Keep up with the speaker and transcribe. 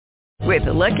With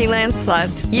the Lucky Land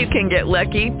Slots, you can get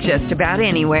lucky just about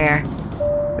anywhere.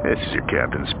 This is your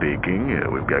captain speaking.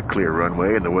 We've got clear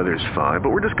runway and the weather's fine,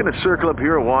 but we're just going to circle up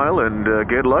here a while and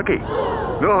get lucky.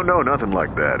 No, nothing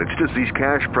like that. It's just these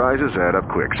cash prizes add up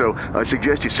quick. So I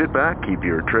suggest you sit back, keep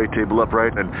your tray table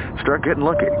upright, and start getting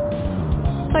lucky.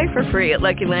 Play for free at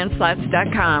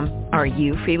LuckyLandSlots.com. Are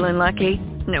you feeling lucky?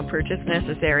 No purchase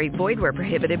necessary. Void where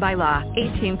prohibited by law.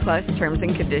 18 plus terms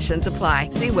and conditions apply.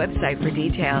 See website for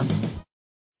details.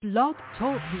 Blog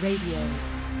Talk Radio.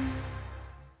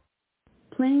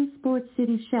 Playing Sports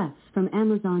City Chefs from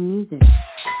Amazon Music.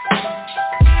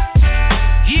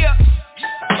 Yeah.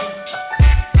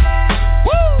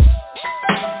 Woo.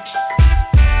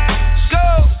 Let's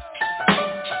go.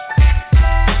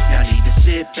 Y'all need to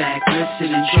sit back,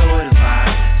 listen, enjoy the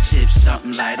vibe. Sip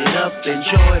something, light it up,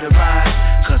 enjoy the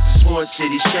ride. Cause the Sports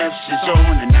City Chefs is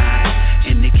on tonight.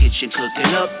 In the kitchen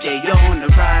cooking up, they on the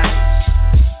rise.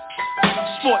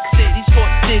 Sports City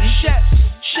Chefs.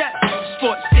 Chef,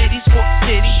 Sports City, Chef,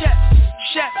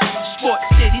 Chef, Sports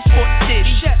City,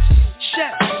 Chef,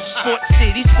 Chef, Sports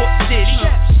City,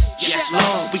 Chef. Yes,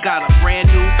 Lord, we got a brand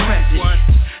new president.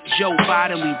 Joe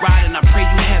Biden, we riding, I pray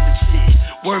you heaven sent.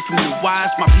 Word from the wise,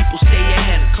 my people stay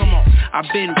ahead of it. Come on, I've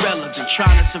been relevant,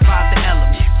 trying to survive the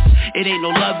elements. It ain't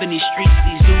no love in these streets,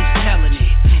 these dudes telling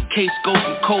it. Case go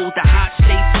from cold to hot,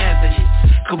 states evidence.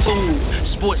 Kaboom,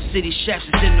 Sports City Chefs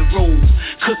is in the room.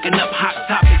 Cooking up hot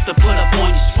topics to put up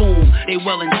on your spoon. They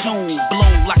well in tune,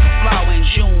 bloom like a flower in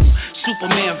June.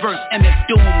 Superman versus MF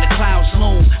Doom, the clouds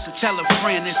loom. So tell a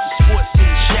friend it's the Sports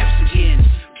City Chefs again.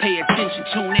 Pay attention,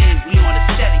 tune in, we on the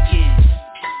set again.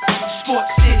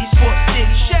 Sports City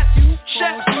Chefs,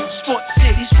 Chefs. Sports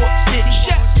City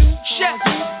Chefs, Chefs.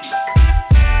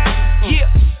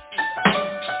 Yeah.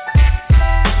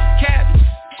 Cabby,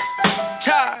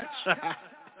 Taj.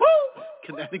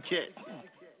 Connecticut.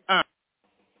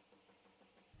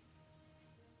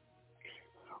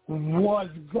 What's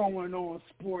going on,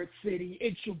 Sports City?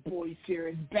 It's your boy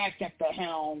Series back at the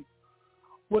helm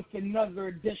with another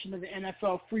edition of the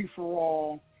NFL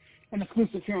Free-for-All, an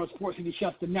exclusive here on Sports City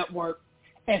Chefs, the network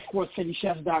at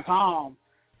SportsCityChefs.com.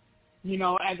 You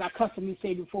know, as I customly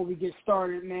say before we get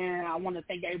started, man, I want to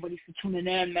thank everybody for tuning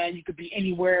in, man. You could be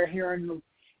anywhere here in the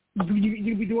you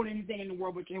could be doing anything in the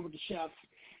world, but you're here with the chefs.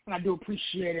 And I do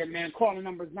appreciate it, man. Calling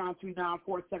number is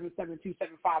 939-477-2759.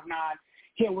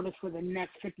 Here with us for the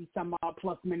next 50-some-odd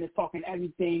plus minutes, talking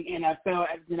everything NFL,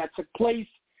 everything that took place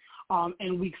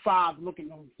in Week 5. Looking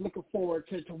forward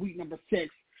to week number 6.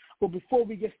 But before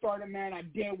we get started, man, I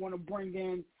did want to bring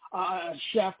in a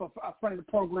chef, a friend of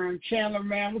the program, Chandler,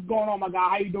 man. What's going on, my guy?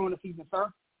 How you doing this evening,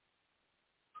 sir?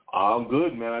 I'm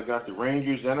good, man. I got the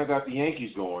Rangers and I got the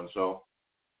Yankees going, so.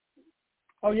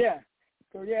 Oh, yeah.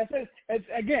 So, yeah, it's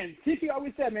again, CC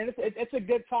always said, man, it's a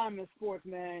good time in sports,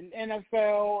 man.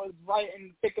 NFL is right in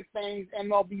the thick of things.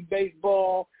 MLB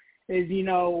baseball is, you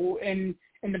know, in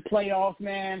the playoffs,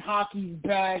 man. Hockey's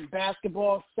back.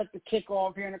 Basketball set to kick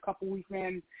off here in a couple weeks,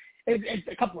 man. It's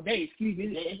a couple of days, excuse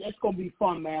me. It's going to be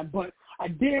fun, man. But I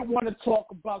did want to talk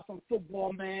about some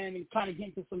football, man, and kind of get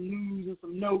into some news and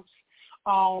some notes.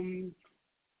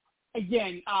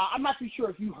 Again, I'm not too sure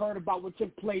if you heard about what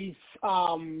took place,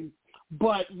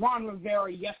 but Ron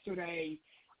Rivera yesterday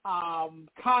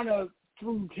kind of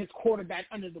threw his quarterback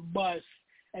under the bus,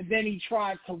 and then he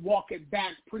tried to walk it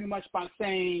back pretty much by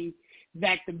saying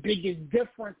that the biggest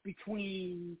difference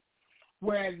between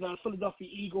where the Philadelphia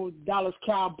Eagles, Dallas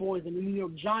Cowboys, and the New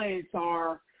York Giants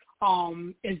are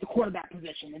is the quarterback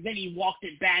position. And then he walked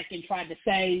it back and tried to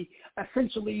say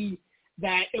essentially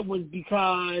that it was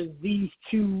because these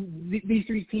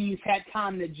three teams had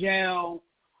time to gel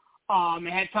and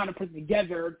had time to put it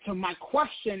together. So my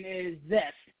question is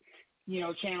this, you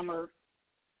know, Chandler,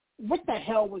 what the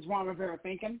hell was Ron Rivera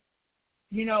thinking?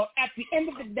 You know, at the end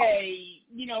of the day,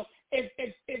 you know, if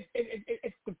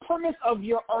the premise of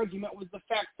your argument was the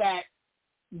fact that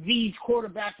these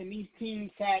quarterbacks and these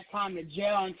teams had time to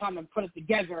gel and time to put it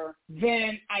together,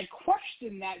 then I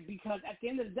question that because at the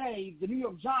end of the day, the New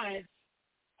York Giants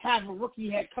have a rookie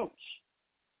head coach.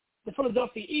 The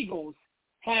Philadelphia Eagles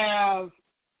have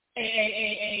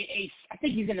I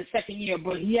think he's in the second year,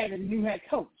 but he has a new head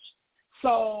coach.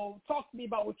 So talk to me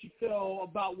about what you feel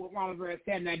about what Ron Rivera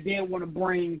said, and I did want to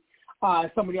bring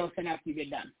somebody else in after you get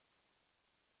done.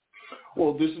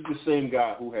 Well, this is the same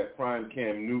guy who had prime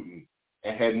Cam Newton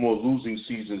and had more losing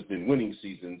seasons than winning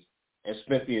seasons and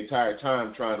spent the entire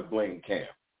time trying to blame Cam.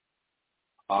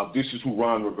 This is who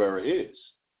Ron Rivera is.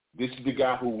 This is the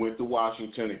guy who went to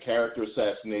Washington and character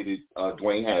assassinated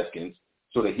Dwayne Haskins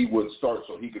so that he wouldn't start,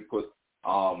 so he could put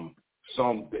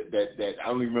some that I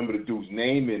don't even remember the dude's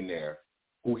name in there,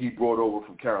 who he brought over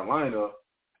from Carolina,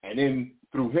 and then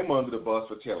threw him under the bus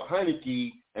for Taylor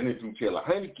Heineke, and then threw Taylor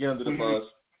Heineke under the bus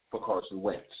for Carson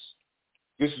Wentz.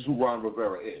 This is who Ron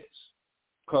Rivera is.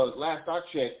 Because last I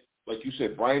checked, like you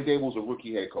said, Brian Dable's a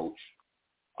rookie head coach.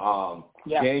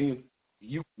 Daniel,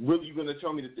 you going to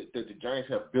tell me that the Giants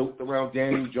have built around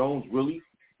Daniel Jones? Really?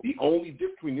 The only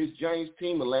difference between this Giants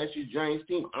team and last year's Giants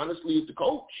team, honestly, is the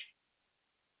coach.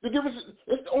 The difference is,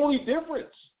 it's the only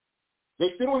difference.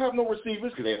 They still don't have no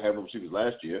receivers because they didn't have no receivers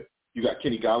last year. You got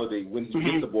Kenny Golladay when he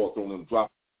gets the ball thrown him,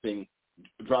 dropping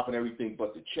everything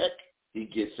but the check he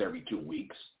gets every 2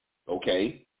 weeks.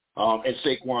 Okay? And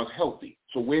Saquon's healthy.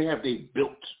 So where have they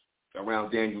built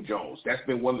around Daniel Jones? That's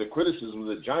been one of the criticisms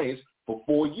of the Giants for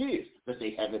 4 years, that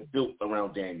they haven't built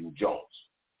around Daniel Jones.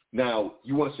 Now,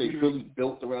 you want to say Philly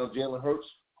built around Jalen Hurts?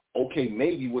 Okay,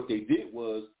 maybe what they did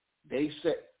was they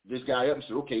set this guy up and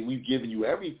said, okay, we've given you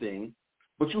everything,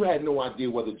 but you had no idea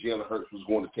whether Jalen Hurts was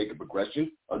going to take a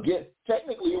progression. Again,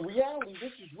 technically, in reality,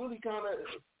 this is really kind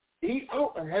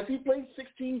of has he played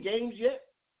 16 games yet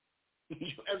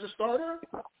as a starter?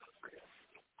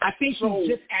 I think he's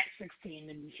just at 16,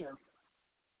 to be sure.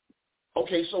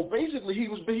 Okay, so basically he's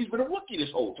been a rookie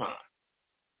this whole time.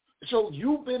 So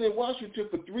you've been in Washington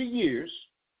for 3 years.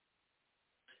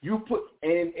 You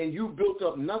built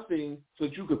up nothing so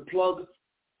that you could plug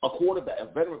a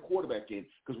veteran quarterback in.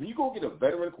 Because when you go get a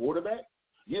veteran quarterback,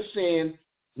 you're saying,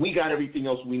 we got everything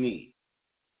else we need.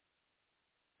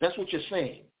 That's what you're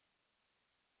saying.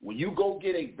 When you go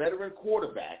get a veteran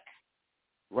quarterback,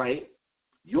 right,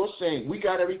 you're saying, we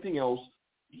got everything else.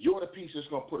 You're the piece that's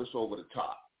going to put us over the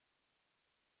top.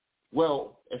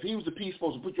 Well, if he was the piece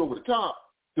supposed to put you over the top,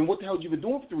 then what the hell have you been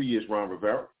doing for 3 years, Ron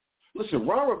Rivera? Listen,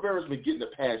 Ron Rivera's been getting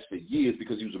a pass for years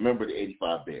because he was a member of the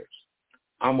 85 Bears.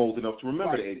 I'm old enough to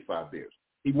remember the 85 Bears.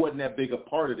 He wasn't that big a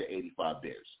part of the 85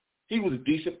 Bears. He was a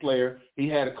decent player. He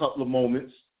had a couple of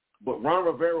moments, but Ron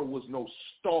Rivera was no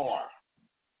star,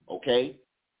 okay?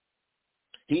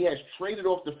 He has traded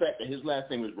off the fact that his last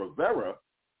name is Rivera,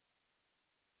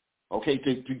 okay,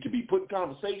 to be put in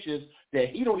conversations that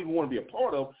he don't even want to be a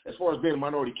part of as far as being a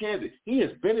minority candidate. He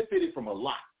has benefited from a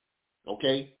lot,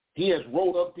 okay? He has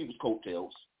rolled up people's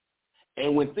coattails.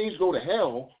 And when things go to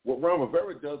hell, what Ron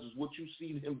Rivera does is what you've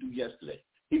seen him do yesterday.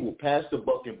 He will pass the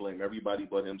buck and blame everybody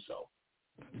but himself.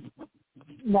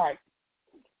 Right.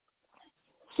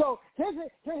 So here's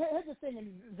the thing,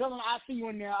 and Villian, I'll see you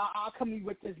in there. I'll come to you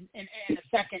with this in a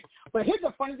second. But here's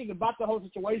the funny thing about the whole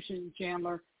situation,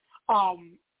 Chandler.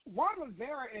 Ron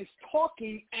Rivera is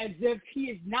talking as if he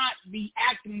is not the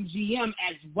acting GM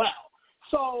as well.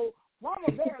 So Ron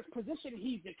Rivera's position,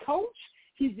 he's the coach,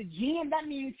 he's the GM. That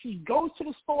means he goes to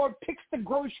the store, picks the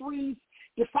groceries,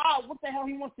 decides what the hell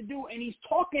he wants to do, and he's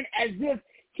talking as if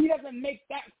he doesn't make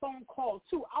that phone call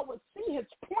too. I would see his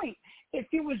point if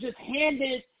he was just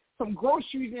handed some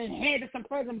groceries and handed some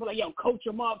presents, but like, yo, coach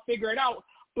him up, figure it out.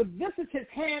 But this is his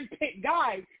hand-picked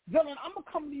guy. Villian, I'm going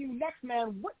to come to you next,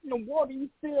 man. What in the world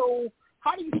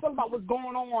how do you feel about what's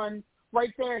going on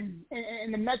right there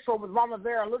in the Metro with Ron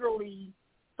Rivera literally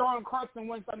throwing Carson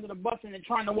Wentz under the bus and then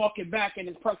trying to walk it back in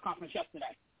his press conference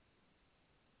yesterday?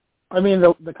 I mean,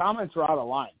 the comments are out of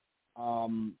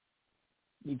line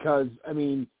because, I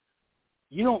mean,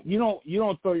 you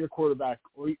don't throw your quarterback,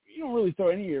 or you don't really throw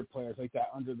any of your players like that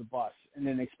under the bus and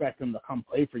then expect them to come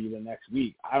play for you the next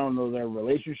week. I don't know their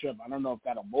relationship. I don't know if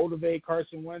that'll motivate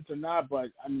Carson Wentz or not, but,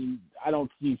 I mean, I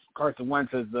don't see Carson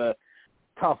Wentz as the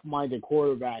tough-minded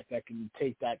quarterback that can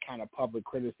take that kind of public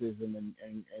criticism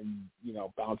and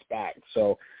bounce back.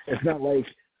 So it's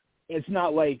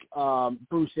not like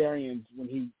Bruce Arians when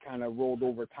he kind of rolled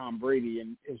over Tom Brady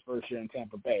in his first year in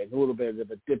Tampa Bay. It's a little bit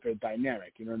of a different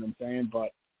dynamic, you know what I'm saying?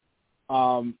 But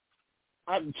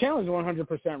Chandler's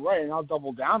 100% right, and I'll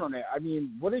double down on it. I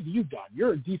mean, what have you done?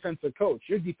 You're a defensive coach.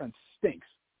 Your defense stinks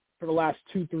for the last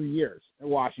 2-3 years in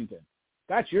Washington.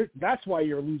 That's why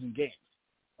you're losing games.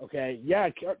 Okay, yeah,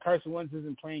 Carson Wentz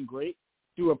isn't playing great.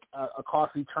 Do a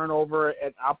costly turnover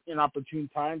at inopportune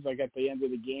times, like at the end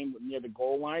of the game near the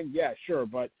goal line. Yeah, sure,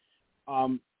 but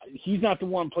he's not the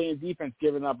one playing defense,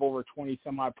 giving up over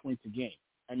 20-some-odd points a game.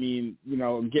 I mean,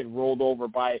 getting rolled over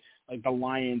by like the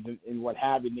Lions and what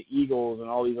have you, the Eagles and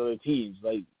all these other teams.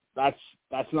 Like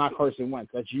that's not Carson Wentz.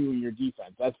 That's you and your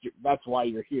defense. That's why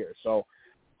you're here. So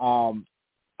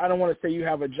I don't want to say you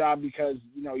have a job because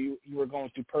you were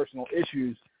going through personal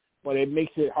issues, but it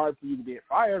makes it hard for you to get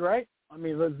fired, right? I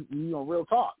mean, real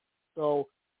talk. So,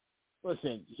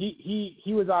 listen,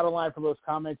 he was out of line for those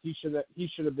comments. He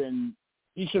should have been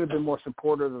more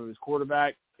supportive of his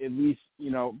quarterback. At least,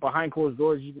 behind closed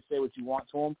doors, you can say what you want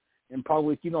to him. In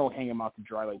public, you don't hang him out to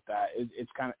dry like that.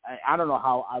 It's kind of, I don't know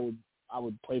how I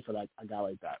would play for a guy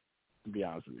like that, to be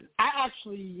honest with you. I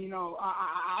actually,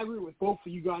 I agree with both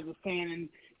of you guys are saying. And,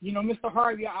 Mr.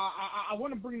 Harvey, I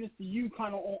want to bring this to you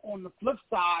kind of on the flip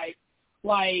side.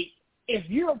 Like, if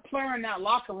you're a player in that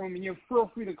locker room, and you're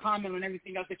feel free to comment on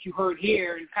everything else that you heard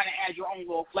here and kind of add your own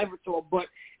little flavor to it, but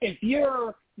if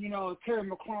you're, Terry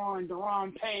McLaurin,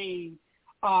 Deron Payne,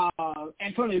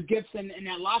 Antonio Gibson in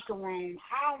that locker room,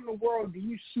 how in the world do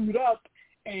you suit up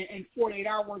in 48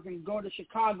 hours and go to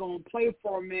Chicago and play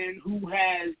for a man who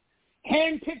has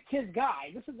handpicked his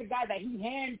guy? This is the guy that he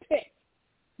handpicked.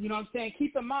 You know what I'm saying?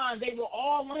 Keep in mind, they were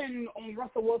all in on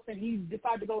Russell Wilson. He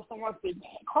decided to go somewhere else.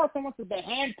 Carson Wentz is the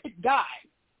hand-picked guy,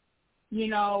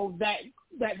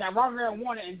 that Ron Rivera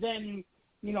wanted. And then,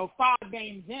 5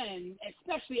 games in,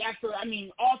 especially after,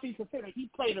 all things considered,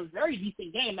 he played a very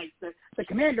decent game. Like, the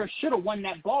Commanders should have won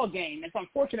that ball game. It's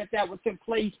unfortunate that was in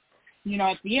place,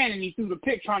 at the end, and he threw the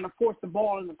pick trying to force the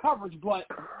ball in the coverage. But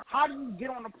how do you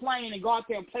get on a plane and go out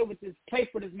there and play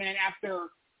for this man after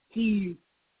he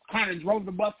kind of drove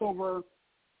the bus over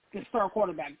the star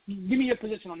quarterback? Give me your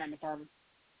position on that, Mr. Harvey.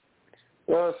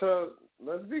 Well, so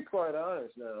let's be quite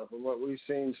honest now from what we've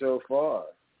seen so far,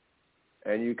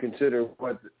 and you consider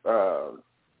what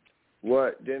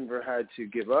Denver had to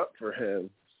give up for him.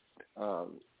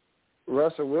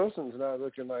 Russell Wilson's not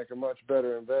looking like a much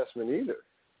better investment either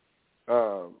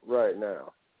right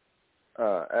now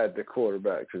at the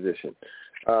quarterback position.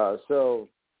 But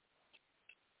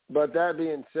that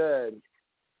being said,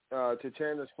 to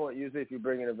Chandler's point, usually if you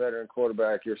bring in a veteran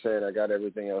quarterback, you're saying, I got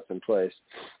everything else in place.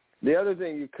 The other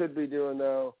thing you could be doing,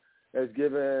 though, is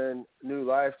giving new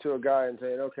life to a guy and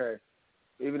saying, okay,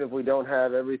 even if we don't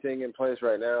have everything in place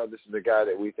right now, this is a guy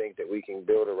that we think that we can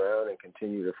build around and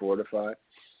continue to fortify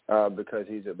because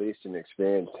he's at least an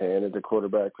experienced hand at the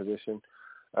quarterback position.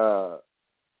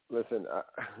 Listen,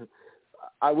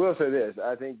 I will say this.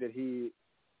 I think that he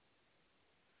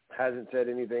hasn't said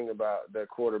anything about the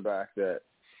quarterback that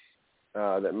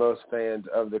most fans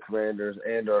of the Commanders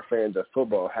and or fans of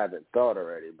football haven't thought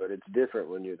already, but it's different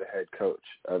when you're the head coach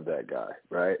of that guy,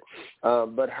 right?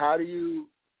 But how do you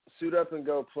suit up and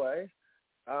go play?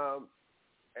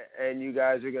 And you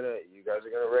guys are gonna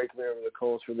rake me over the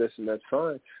coals for this, and that's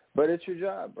fine. But it's your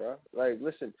job, bro. Like,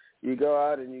 listen, you go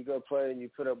out and you go play and you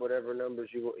put up whatever numbers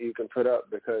you can put up,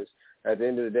 because at the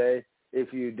end of the day,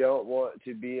 if you don't want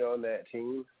to be on that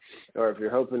team, or if you're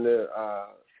hoping to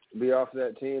be off of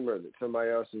that team, or that somebody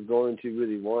else is going to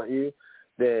really want you,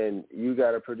 then you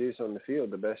got to produce on the field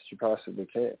the best you possibly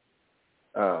can.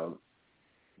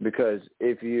 Because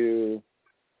if you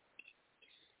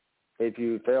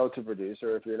fail to produce,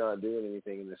 or if you're not doing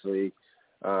anything in this league,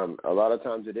 a lot of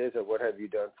times it is a what have you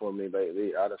done for me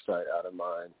lately, out of sight, out of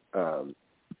mind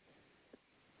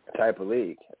type of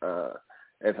league.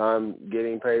 If I'm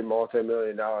getting paid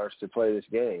multi-million dollars to play this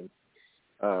game,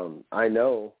 I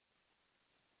know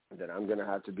that I'm going to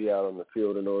have to be out on the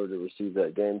field in order to receive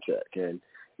that game check. And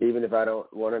even if I don't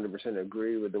 100%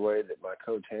 agree with the way that my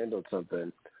coach handled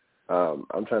something,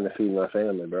 I'm trying to feed my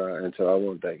family, bro, and so I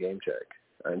want that game check.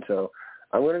 And so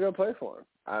I'm going to go play for him.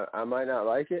 I might not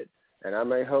like it, and I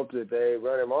may hope that they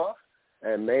run him off,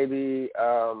 and maybe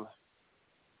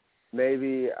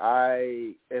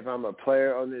if I'm a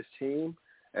player on this team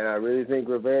and I really think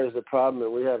Rivera's the problem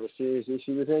and we have a serious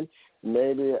issue with him,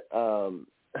 maybe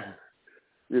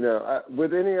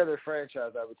with any other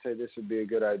franchise, I would say this would be a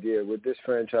good idea. With this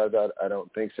franchise, I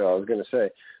don't think so. I was going to say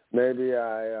maybe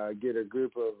I get a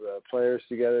group of players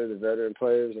together, the veteran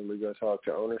players, and we go talk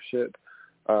to ownership.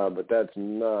 But that's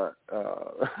not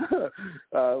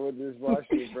with this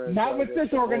Washington franchise. Not with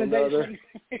this organization.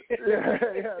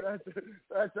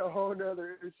 That's a whole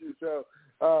nother issue. So,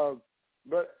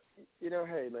 but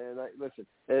hey, man, listen,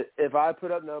 if I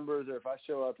put up numbers or if I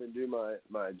show up and do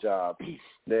my job,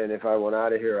 then if I want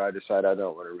out of here, I decide I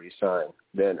don't want to re-sign,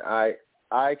 then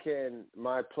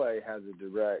my play has a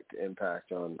direct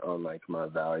impact on like my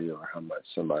value or how much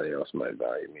somebody else might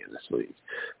value me in this league.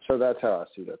 So that's how I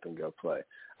suit up and go play.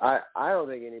 I don't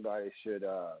think anybody should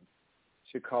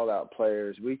call out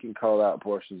players. We can call out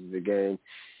portions of the game,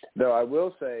 though I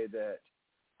will say that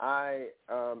I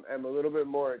am a little bit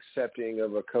more accepting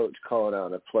of a coach calling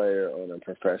out a player on a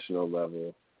professional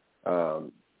level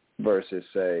versus,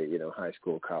 say, high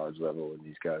school, college level when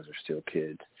these guys are still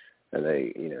kids and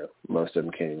they, most of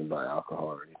them can't even buy alcohol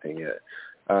or anything yet.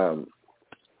 I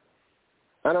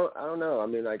don't know. I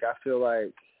mean, I feel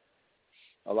like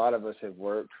a lot of us have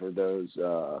worked for those,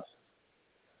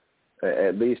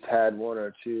 at least had one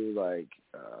or two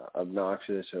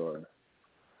obnoxious or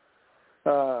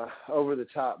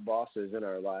over-the-top bosses in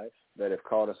our life. that have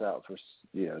called us out for,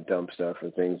 dumb stuff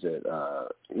or things that,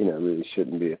 really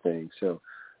shouldn't be a thing. So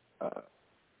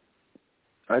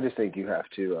I just think you have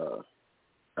to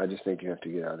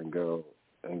get out and go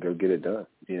get it done.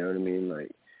 You know what I mean?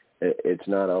 Like, it's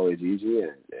not always easy,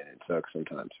 and it sucks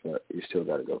sometimes, but you still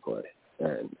got to go play.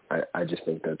 And I just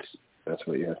think that's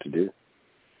what you have to do.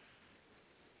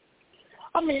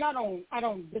 I mean, I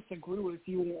don't disagree with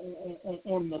you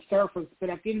on the surface, but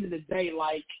at the end of the day,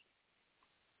 like,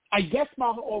 I guess my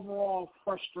overall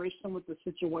frustration with the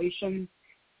situation,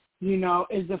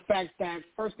 is the fact that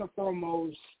first and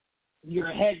foremost, your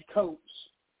head coach,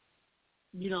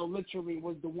 literally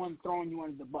was the one throwing you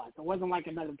under the bus. It wasn't like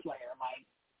another player. Like,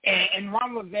 and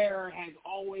Ron Rivera has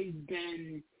always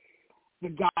been the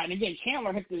guy. And again,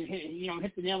 Chandler hit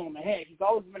the nail on the head. He's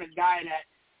always been a guy that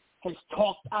has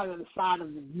talked out of the side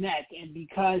of his neck, and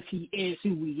because he is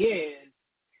who he is,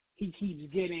 he keeps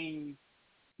getting,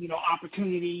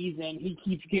 opportunities, and he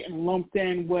keeps getting lumped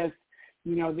in with,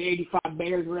 the 85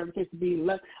 Bears, whatever it takes to be.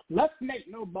 Let's make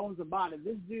no bones about it.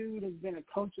 This dude has been a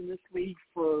coach in this league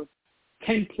for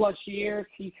 10-plus years.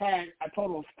 He's had a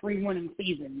total of 3 winning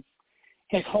seasons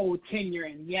his whole tenure,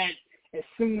 and yet as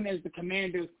soon as the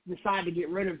Commanders decide to get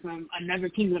rid of him, another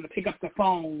team's going to pick up the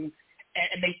phone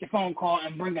and make the phone call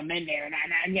and bring him in there. And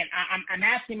again, I'm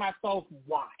asking myself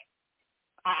why.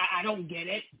 I don't get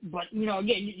it, but,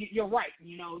 again, you're right.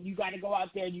 You got to go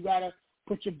out there. You got to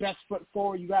put your best foot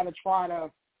forward. You got to try to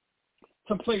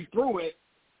play through it.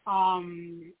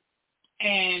 And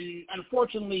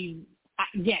unfortunately,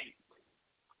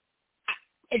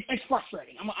 it's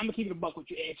frustrating. I'm going to keep it a buck with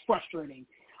you. It's frustrating.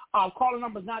 Caller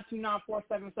number is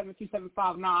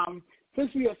 929-477-2759.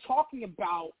 Since we are talking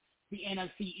about the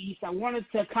NFC East, I wanted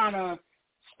to kind of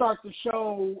start the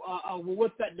show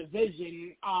with that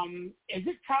division. Is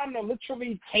it time to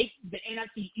literally take the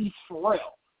NFC East for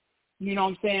real? You know what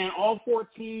I'm saying? All 4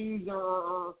 teams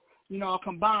are, a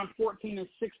combined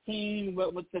 14-16,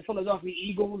 with the Philadelphia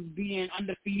Eagles being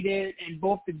undefeated, and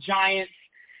both the Giants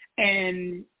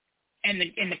and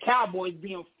the Cowboys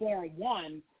being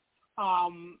 4-1.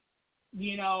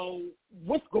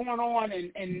 What's going on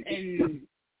in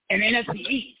NFC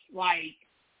East? Like,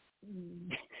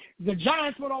 the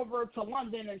Giants went over to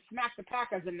London and smacked the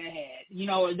Packers in the head.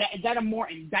 Is that a more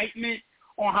indictment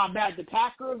on how bad the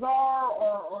Packers are,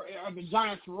 or are the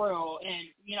Giants for real? And,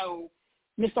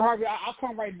 Mr. Harvey, I'll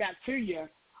come right back to you.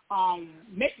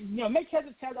 Make heads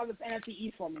or tails out of this NFC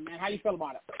East for me, man. How you feel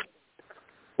about it?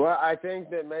 Well, I think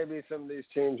that maybe some of these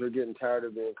teams are getting tired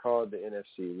of being called the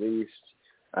NFC Least.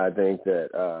 I think that,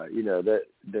 that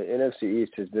the NFC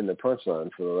East has been the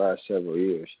punchline for the last several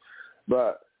years.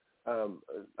 But a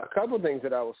couple of things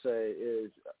that I will say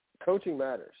is coaching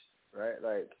matters, right?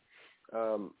 Like,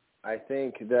 I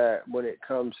think that when it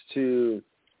comes to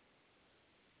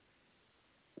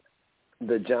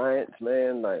the Giants,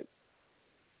 man, like,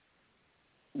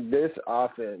 this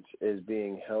offense is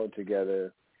being held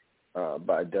together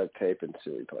by duct tape and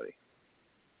silly putty.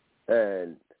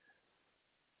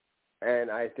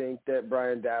 And I think that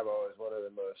Brian Dabo is one of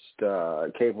the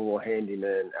most capable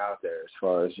handymen out there as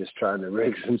far as just trying to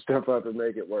rig some stuff up and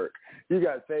make it work. You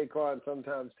got Saquon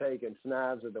sometimes taking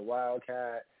snaps at the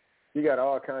Wildcat. You got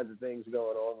all kinds of things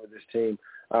going on with this team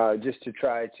just to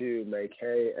try to make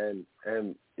hay, and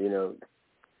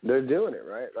they're doing it,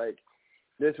 right? Like,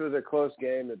 this was a close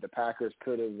game that the Packers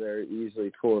could have very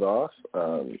easily pulled off.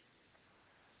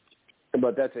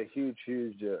 But that's a huge,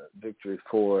 huge victory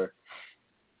for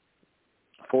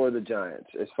the Giants.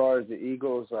 As far as the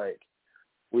Eagles, like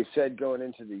we said going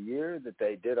into the year, that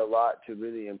they did a lot to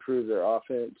really improve their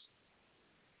offense.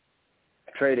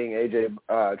 Trading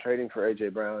for A.J.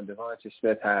 Brown. Devontae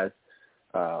Smith has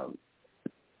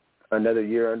another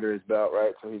year under his belt,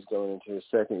 right? So he's going into his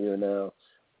second year now.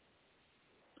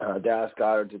 Dallas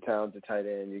Goedert's a talented tight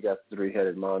end. You got the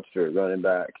 3-headed monster at running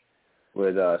back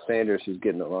with Sanders, who's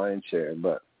getting the lion's share,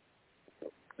 but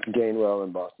Gainwell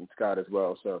and Boston Scott as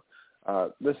well. So,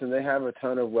 listen, they have a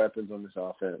ton of weapons on this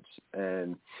offense,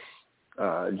 and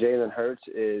Jalen Hurts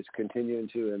is continuing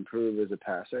to improve as a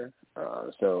passer.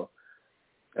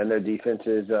 And their defense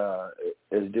is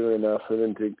doing enough for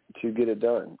them to get it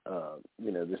done.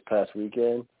 This past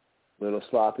weekend, a little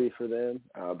sloppy for them,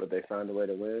 but they found a way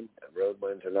to win. Road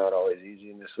wins are not always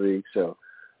easy in this league, so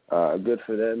good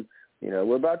for them.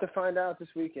 We're about to find out this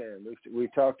weekend.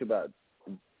 We've talked about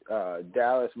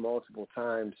Dallas multiple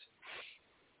times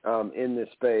in this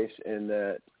space, in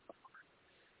that,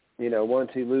 once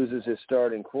he loses his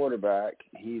starting quarterback,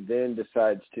 he then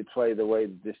decides to play the way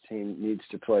that this team needs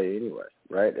to play anyway,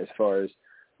 right? As far as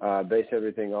base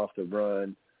everything off the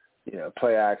run,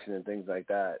 play action and things like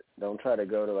that. Don't try to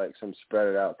go to like some spread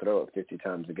it out, throw it 50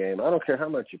 times a game. I don't care how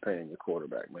much you're paying your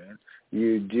quarterback, man.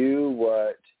 You do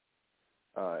what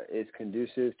is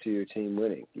conducive to your team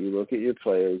winning. You look at your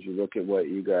players, you look at what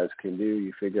you guys can do,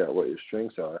 you figure out what your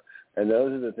strengths are, and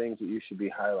those are the things that you should be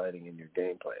highlighting in your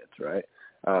game plans, right?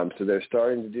 So they're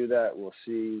starting to do that. We'll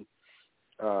see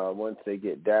once they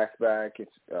get Dak back, if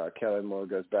Kellen Moore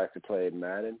goes back to play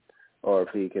Madden, or if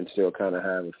he can still kind of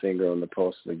have a finger on the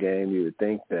pulse of the game. You would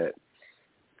think that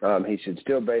he should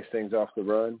still base things off the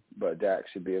run, but Dak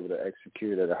should be able to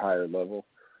execute at a higher level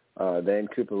than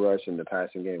Cooper Rush in the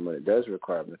passing game when it does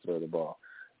require him to throw the ball.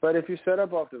 But if you set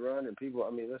up off the run and people,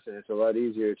 listen, it's a lot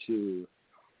easier to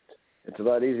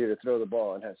throw the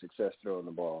ball and have success throwing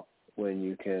the ball when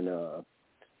you can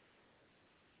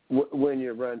when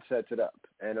your run sets it up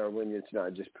or when it's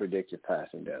not just predictive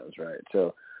passing downs, right?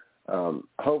 So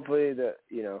hopefully that,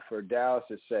 for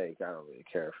Dallas' sake, I don't really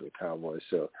care for the Cowboys.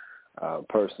 So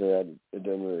personally, it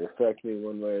doesn't really affect me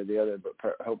one way or the other, but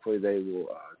hopefully they will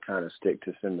kind of stick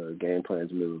to similar game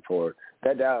plans moving forward.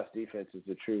 That Dallas defense is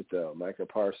the truth, though. Micah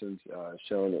Parsons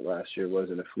showing that last year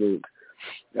wasn't a fluke.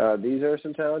 These are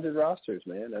some talented rosters,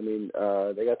 man.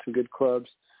 They got some good clubs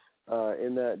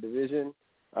in that division,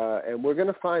 and we're going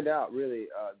to find out, really.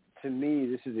 To me,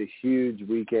 this is a huge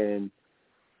weekend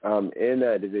in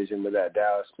that division with that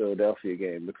Dallas-Philadelphia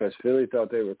game, because Philly thought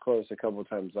they were close a couple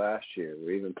times last year.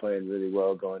 We're even playing really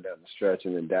well going down the stretch,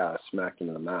 and then Dallas smacked them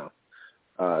in the mouth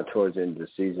towards the end of the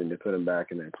season to put them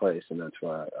back in their place, and that's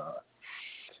why.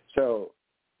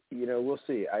 We'll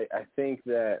see. I think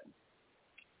that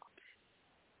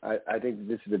I think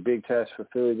this is a big test for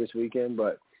Philly this weekend,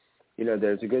 but,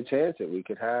 there's a good chance that we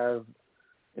could have,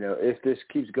 if this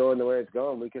keeps going the way it's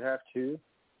going, we could have two.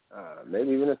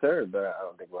 Maybe even a third, but I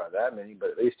don't think we'll have that many.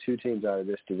 But at least two teams out of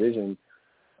this division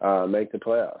make the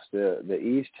playoffs. The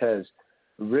East has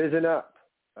risen up.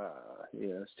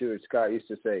 Stuart Scott used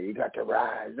to say, "You got to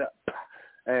rise up,"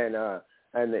 and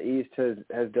the East has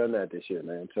done that this year,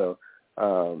 man. So,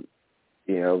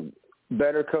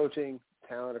 better coaching,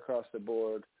 talent across the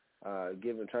board,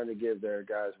 trying to give their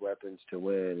guys weapons to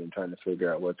win, and trying to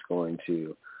figure out what's going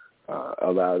to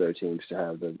allow their teams to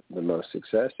have the most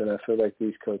success. And I feel like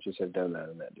these coaches have done that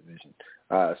in that division,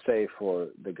 save for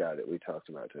the guy that we talked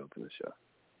about to open the show.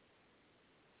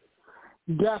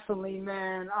 Definitely,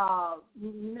 man.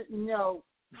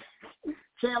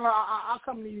 Chandler, I'll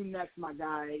come to you next, my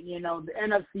guy. The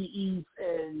NFC East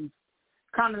is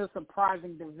kind of a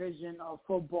surprising division of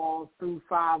football through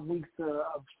 5 weeks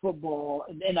of football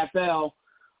in the NFL.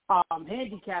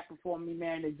 Handicapping for me,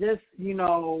 man, is just,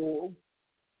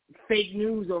 fake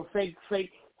news or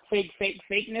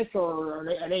fakeness, or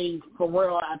are they for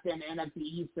real out there in the NFC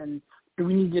East? And do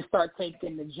we need to start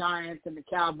taking the Giants and the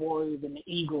Cowboys and the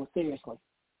Eagles seriously?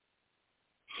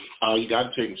 You got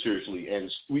to take them seriously.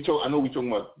 And I know we're talking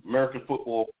about American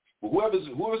football, but whoever's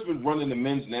been running the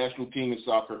men's national team in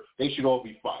soccer, they should all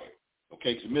be fired.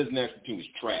 Okay, because the men's national team is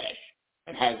trash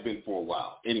and has been for a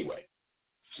while. Anyway,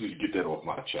 so you get that off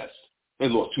my chest. They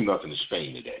lost 2-0 to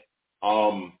Spain today.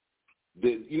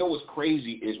 What's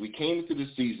crazy is we came into the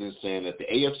season saying that the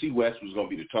AFC West was going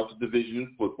to be the toughest division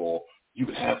in football. You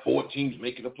could have 4 teams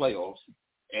making the playoffs,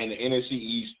 and the NFC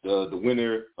East, the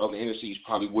winner of the NFC East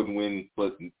probably wouldn't win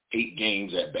but 8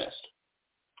 games at best.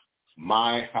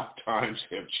 My times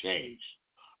have changed.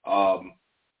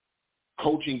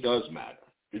 Coaching does matter.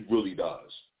 It really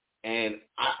does. And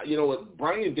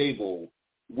Brian Daboll,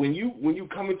 when you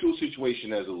come into a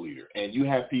situation as a leader and you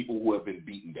have people who have been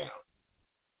beaten down,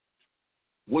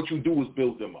 what you do is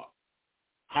build them up.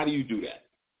 How do you do that?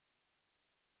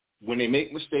 When they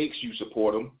make mistakes, you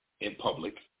support them in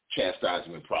public, chastise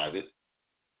them in private.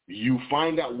 You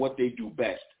find out what they do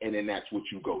best, and then that's what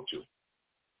you go to.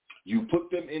 You put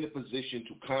them in a position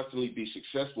to constantly be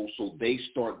successful so they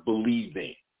start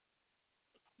believing.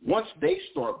 Once they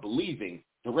start believing,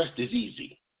 the rest is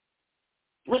easy.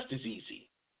 The rest is easy.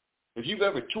 If you've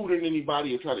ever tutored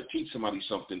anybody or tried to teach somebody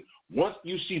something, once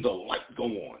you see the light go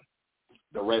on,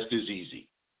 the rest is easy.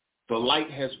 The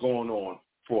light has gone on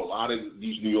for a lot of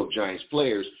these New York Giants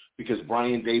players because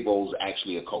Brian Daboll is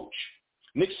actually a coach.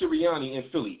 Nick Sirianni in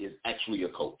Philly is actually a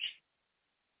coach.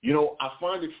 I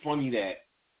find it funny that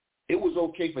it was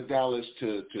okay for Dallas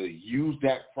to use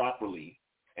that properly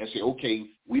and say, okay,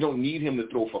 we don't need him to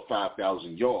throw for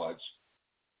 5,000 yards,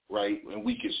 right, and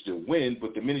we can still win.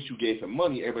 But the minute you gave him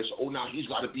money, everybody said, oh, now he's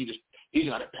got to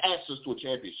pass us to a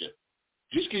championship.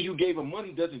 Just because you gave him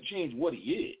money doesn't change what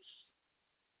he is.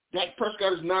 Dak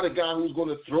Prescott is not a guy who's going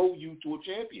to throw you to a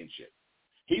championship.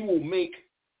 He will make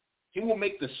He will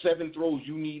make the 7 throws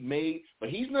you need made, but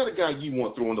he's not a guy you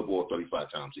want throwing the ball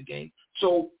 35 times a game.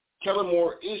 So Kellen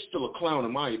Moore is still a clown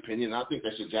in my opinion. I think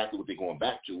that's exactly what they're going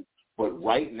back to. But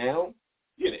right now,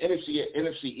 yeah, the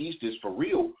NFC East is for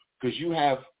real because you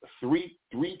have three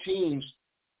teams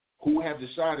who have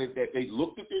decided that they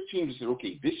looked at their teams and said,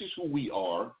 okay, this is who we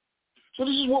are, so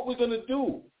this is what we're going to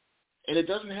do. And it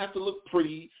doesn't have to look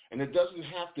pretty, and it doesn't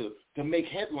have to make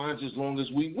headlines as long as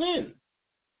we win.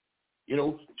 You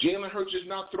know, Jalen Hurts is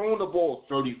not throwing the ball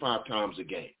 35 times a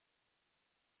game.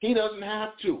 He doesn't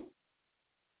have to.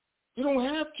 You don't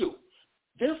have to.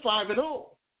 They're 5-0.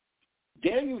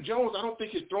 Daniel Jones, I don't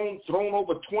think has thrown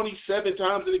over 27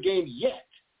 times in a game yet.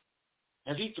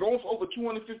 Has he thrown for over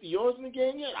 250 yards in a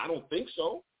game yet? I don't think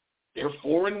so. They're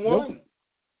 4-1. Nope.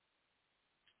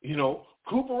 You know,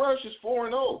 Cooper Rush is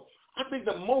 4-0. I think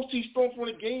the most he's thrown for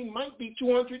a game might be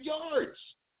 200 yards.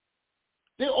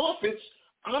 Their offense,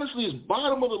 honestly, is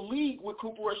bottom of the league with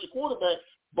Cooper Rush at quarterback,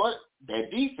 but that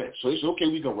defense. So they said, okay,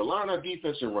 we're going to rely on our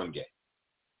defense and run game.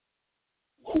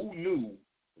 Who knew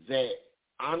that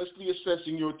honestly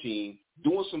assessing your team,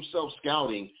 doing some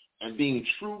self-scouting, and being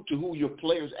true to who your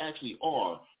players actually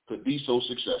are could be so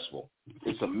successful?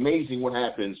 It's amazing what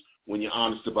happens when you're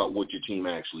honest about what your team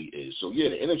actually is. So, yeah,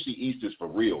 the NFC East is for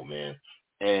real, man.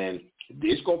 And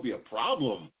it's going to be a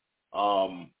problem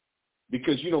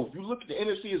because, you know, if you look at the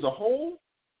NFC as a whole,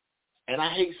 and I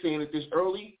hate saying it this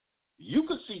early, you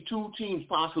could see 2 teams,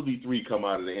 possibly 3, come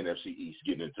out of the NFC East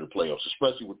getting into the playoffs,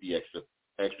 especially with the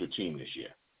extra team this year.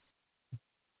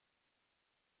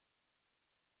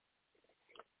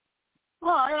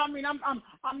 Well, I mean, I'm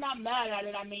not mad at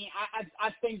it. I mean,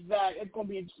 I think that it's going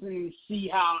to be interesting to see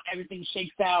how everything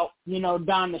shakes out, you know,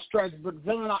 down the stretch. But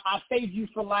Villian, I saved you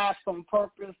for last on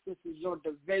purpose. This is your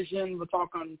division. We're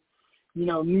talking, you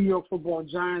know, New York Football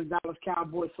Giants, Dallas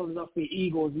Cowboys, Philadelphia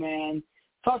Eagles. Man,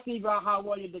 talk to me about how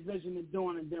well your division is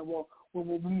doing, and then we'll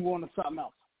move on to something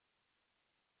else.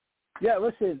 Yeah,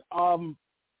 listen, the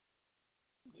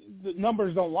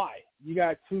numbers don't lie. You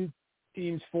got 2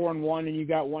 teams 4-1, and you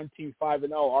got 1 team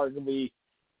 5-0. Arguably,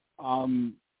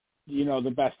 you know,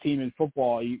 the best team in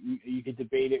football. You could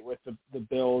debate it with the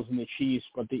Bills and the Chiefs,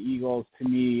 but the Eagles, to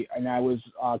me, and I was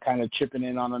kind of chipping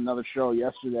in on another show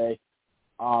yesterday.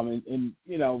 And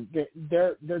you know,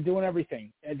 they're doing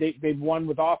everything. They've won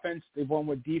with offense, they've won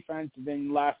with defense. And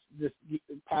then this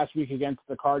past week against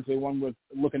the Cards, they won with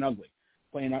looking ugly,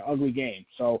 playing an ugly game.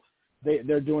 So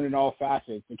they're doing it in all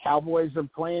facets. The Cowboys are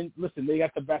playing. Listen, they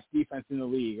got the best defense in the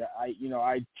league.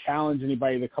 I challenge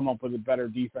anybody to come up with a better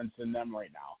defense than them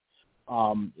right now.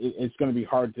 It's going to be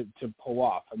hard to pull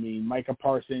off. I mean, Micah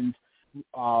Parsons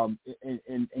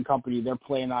and company, they're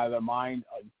playing out of their mind.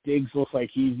 Diggs looks like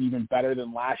he's even better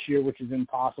than last year, which is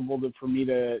impossible for me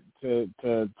to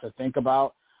think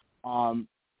about. You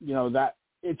know, that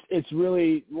it's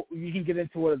really, you can get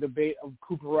into a debate of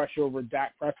Cooper Rush over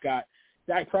Dak Prescott.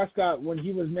 Dak Prescott, when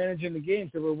he was managing the games,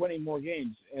 they were winning more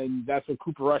games, and that's what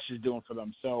Cooper Rush is doing for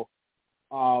them. So,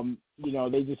 you know,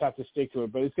 they just have to stick to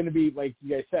it. But it's going to be, like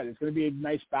you guys said, it's going to be a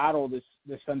nice battle this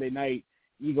Sunday night,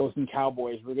 Eagles and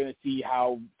Cowboys. We're going to see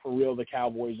how for real the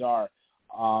Cowboys are.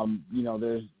 You know,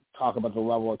 there's talk about the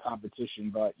level of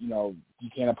competition, but, you know, you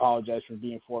can't apologize for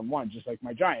being 4-1, just like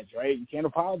my Giants, right? You can't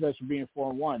apologize for being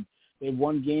 4-1. They've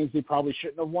won games they probably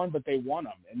shouldn't have won, but they won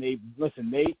them. And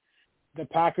the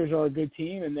Packers are a good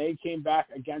team, and they came back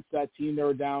against that team. They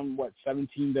were down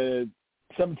 17-3,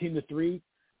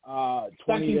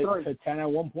 20-10 at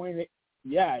one point.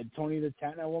 20-10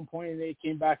 at one point, and they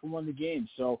came back and won the game.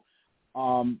 So,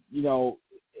 you know,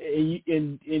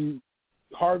 in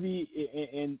Harvey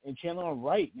and Chandler are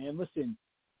right, man. Listen,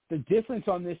 the difference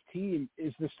on this team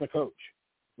is just the coach,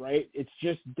 right? It's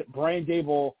just Brian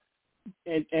Daboll.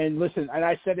 And listen, and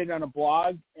I said it on a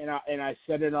blog, and I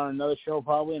said it on another show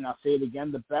probably, and I'll say it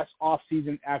again. The best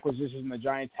offseason acquisition the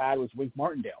Giants had was Wink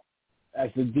Martindale as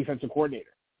the defensive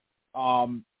coordinator.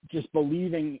 Just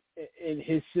believing in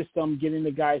his system, getting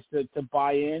the guys to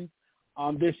buy in.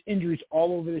 There's injuries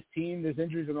all over this team. There's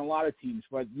injuries in a lot of teams,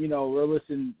 but you know,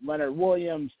 Leonard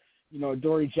Williams, you know,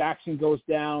 Dory Jackson goes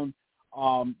down.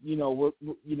 You know,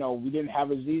 we didn't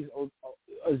have Aziz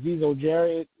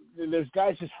Ojari. There's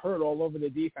guys just hurt all over the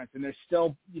defense, and they're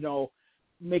still, you know,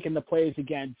 making the plays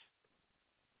against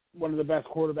one of the best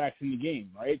quarterbacks in the game,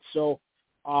 right? So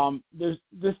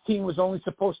this team was only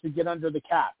supposed to get under the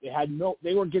cap.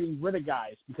 They were getting rid of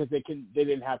guys because they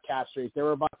didn't have cap space. They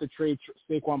were about to trade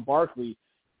Saquon Barkley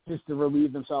just to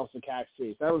relieve themselves of cap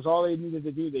space. That was all they needed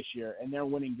to do this year, and they're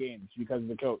winning games because of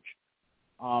the coach.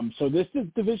 So this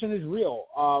division is real.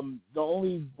 The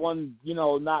only one, you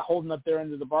know, not holding up their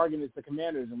end of the bargain is the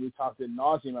Commanders, and we've talked ad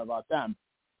nauseum about them.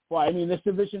 Well, I mean, this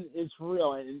division is for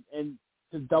real, and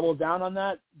to double down on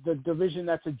that, the division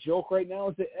that's a joke right now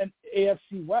is the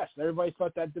AFC West. Everybody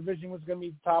thought that division was going to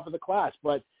be the top of the class,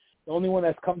 but the only one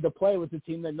that's come to play was the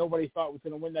team that nobody thought was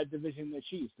going to win that division, the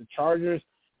Chiefs. The Chargers,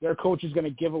 their coach is going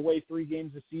to give away 3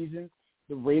 games a season.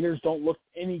 The Raiders don't look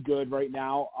any good right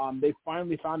now. They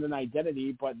finally found an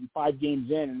identity, but 5 games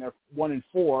in, and they're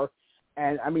 1-4.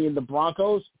 And, I mean, the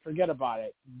Broncos, forget about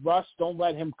it. Russ, don't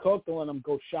let him cook. Don't let him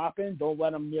go shopping. Don't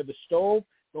let him near the stove.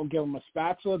 Don't give him a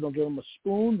spatula. Don't give him a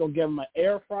spoon. Don't give him an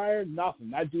air fryer. Nothing.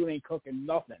 That dude ain't cooking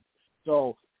nothing.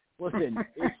 So, listen.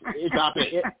 Stop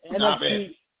it. Stop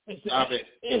it.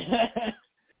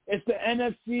 It's the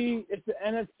NFC. It's the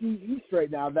NFC East right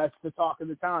now. That's the talk of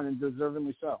the town, and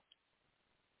deservingly so.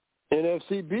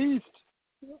 NFC Beast.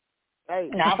 Hey,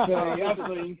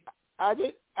 absolutely. I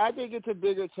think it's a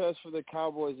bigger test for the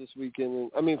Cowboys this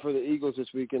weekend. For the Eagles this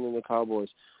weekend than the Cowboys.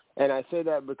 And I say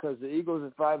that because the Eagles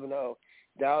are 5-0.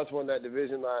 Dallas won that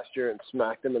division last year and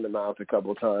smacked them in the mouth a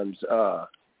couple times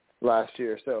last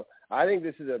year. So I think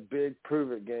this is a big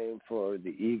prove-it game for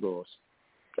the Eagles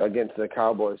against the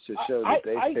Cowboys to show that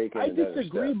they've taken another step. I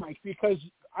disagree, Mike, because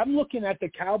I'm looking at the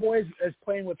Cowboys as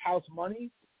playing with house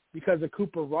money because of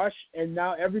Cooper Rush, and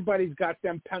now everybody's got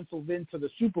them penciled into the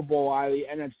Super Bowl out of the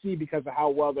NFC because of how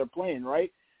well they're playing, right?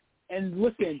 And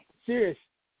listen, serious,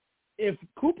 if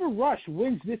Cooper Rush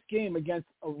wins this game against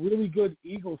a really good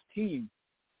Eagles team,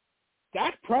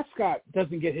 Dak Prescott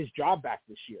doesn't get his job back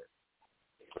this year.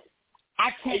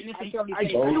 I can't necessarily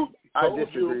say that. I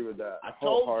disagree with that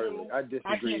wholeheartedly. I disagree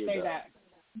I can't say that.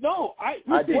 No, I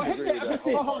disagree with that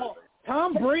wholeheartedly.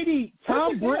 Tom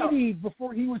Brady,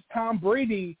 before he was Tom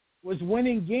Brady, was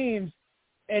winning games,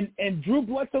 and Drew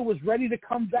Bledsoe was ready to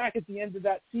come back at the end of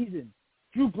that season.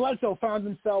 Drew Bledsoe found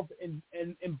himself in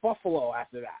Buffalo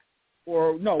after that.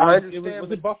 Or no, was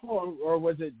it Buffalo or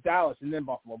was it Dallas and then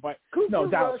Buffalo? But no,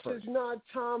 Dallas Rush first. is not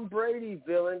Tom Brady,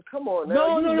 Villian. Come on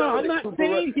now. No. I'm not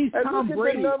saying he's Tom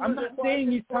Brady. I'm not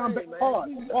saying he's Tom Brady.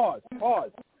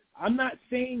 Pause. I'm not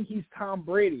saying he's Tom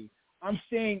Brady. I'm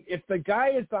saying if the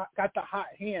guy has got the hot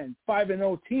hand,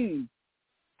 5-0 team,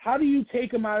 how do you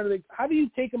take him out of the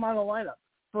lineup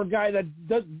for a guy that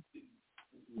didn't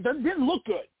look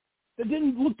good? That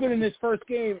didn't look good in his first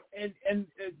game and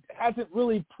it hasn't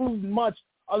really proved much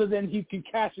other than he can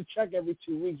cash a check every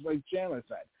 2 weeks, like Chandler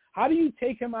said. How do you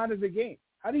take him out of the game?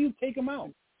 How do you take him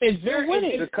out? It's very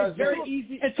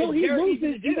easy. Until he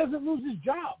loses, he doesn't lose his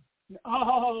job.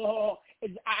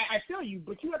 I feel you,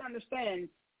 but you got to understand,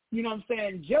 you know what I'm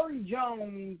saying, Jerry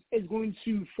Jones is going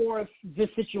to force this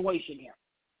situation here.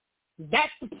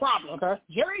 That's the problem. Okay.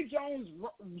 Jerry Jones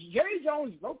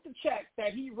wrote the check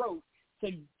that he wrote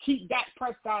to keep Dak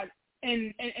Prescott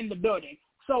in the building.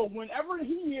 So whenever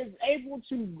he is able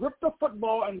to grip the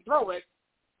football and throw it,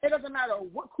 it doesn't matter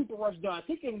what Cooper Rush does.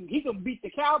 He can beat the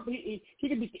Cowboys. He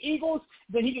can beat the Eagles.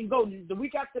 Then he can go the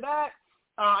week after that.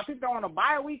 I think they're on a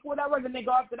bye week, whatever. Then they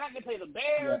go after that and they play the Bears.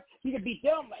 Yeah. He can beat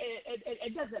them.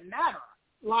 It doesn't matter.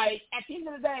 Like, at the end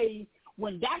of the day,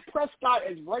 when Dak Prescott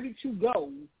is ready to go,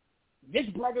 this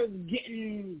brother's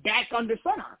getting back under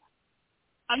center.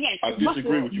 Again, I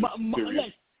disagree with you.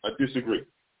 I disagree.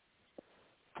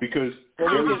 Because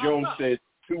Jerry Jones said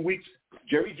 2 weeks.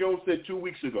 Jerry Jones said 2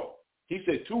 weeks ago. He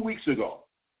said 2 weeks ago.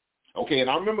 Okay, and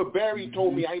I remember Barry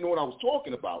told me I know what I was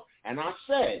talking about, and I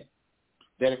said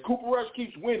that if Cooper Rush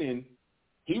keeps winning,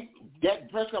 Dak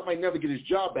Prescott might never get his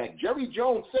job back. Jerry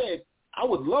Jones said, I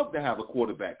would love to have a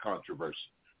quarterback controversy.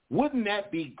 Wouldn't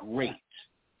that be great?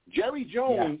 Jerry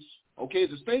Jones, okay, is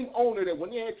the same owner that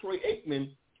when they had Troy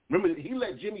Aikman, remember he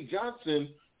let Jimmy Johnson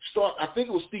start, I think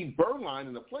it was Steve Beuerlein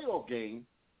in the playoff game,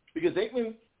 because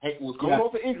Aikman was going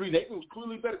off an injury. Aikman was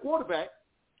clearly a better quarterback.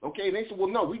 Okay, and they said, well,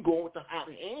 no, we're going with the hot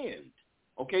hand.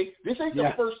 Okay, this ain't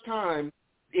the first time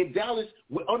in Dallas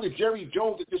under Jerry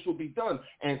Jones that this will be done.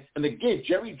 And again,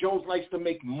 Jerry Jones likes to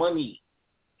make money.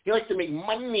 He likes to make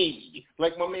money,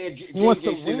 like my man Jay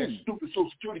said in that stupid Social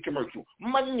Security commercial.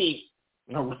 Money,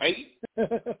 all right?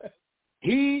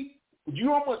 You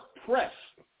know how much press,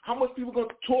 how much people are going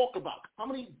to talk about, how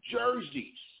many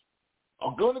jerseys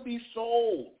are going to be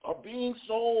sold, are being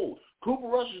sold. Cooper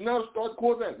Rush is now a starting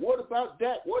quarterback. What about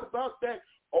that? What about that?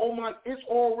 Oh, my, it's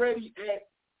already at,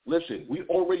 listen, we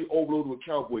already overloaded with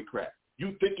cowboy crap.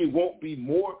 You think it won't be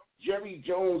more? Jerry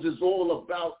Jones is all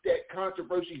about that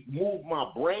controversy, move my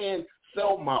brand,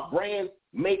 sell my brand,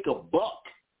 make a buck.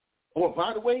 Oh,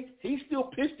 by the way, he's still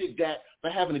pissed at Dak for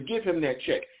having to give him that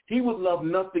check. He would love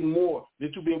nothing more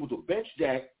than to be able to bench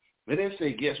Dak and then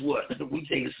say, guess what? We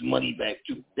taking some money back,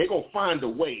 too. They're going to find a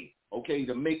way, okay,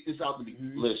 to make this out to be.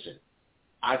 Listen,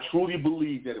 I truly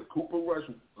believe that if Cooper Rush,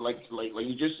 like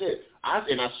you just said, I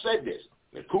said this,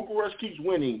 if Cooper Rush keeps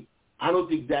winning, I don't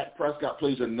think Dak Prescott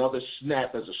plays another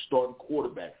snap as a starting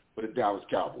quarterback for the Dallas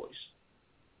Cowboys.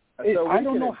 So I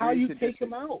don't know how you take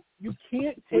him out. You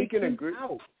can't take him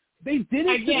out. They did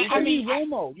it to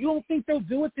Romo. You don't think they'll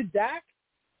do it to Dak?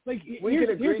 Like,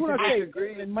 here's what I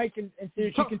say, and Mike and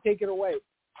Serge, you can take it away.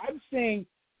 I'm saying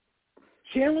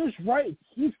Chandler's right.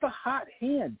 He's the hot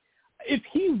hand. If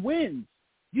he wins,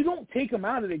 you don't take him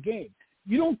out of the game.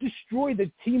 You don't destroy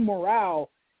the team morale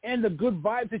and the good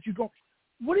vibes that you go.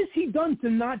 What has he done to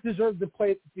not deserve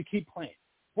to keep playing?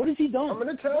 What has he done? I'm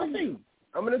going to tell you.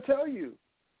 I'm going to tell you.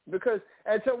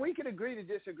 And so we can agree to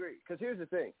disagree. Because here's the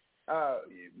thing.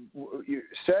 You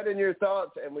set in your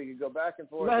thoughts, and we can go back and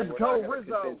forth. Let's go,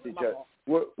 Rizzo.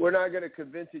 We're not going to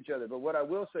convince each other. But what I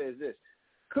will say is this.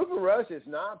 Cooper Rush is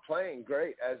not playing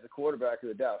great as the quarterback of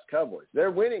the Dallas Cowboys.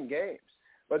 They're winning games.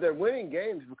 But they're winning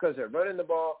games because they're running the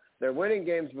ball. They're winning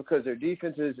games because their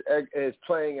defense is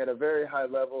playing at a very high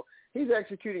level. He's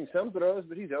executing some throws,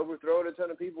 but he's overthrown a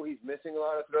ton of people. He's missing a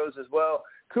lot of throws as well.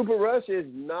 Cooper Rush is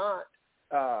not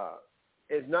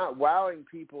wowing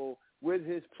people with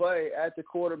his play at the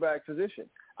quarterback position.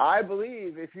 I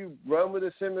believe if you run with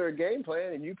a similar game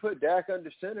plan and you put Dak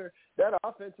under center, that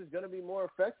offense is going to be more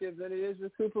effective than it is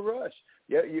with Cooper Rush.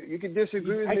 Yeah, you can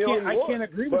disagree with me on I can't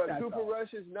agree with that. But Cooper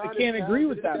Rush is not. I can't agree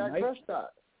with that, Mike.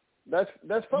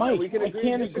 That's fine. Mike, we can agree. I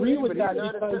can't agree with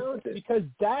that because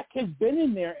Dak has been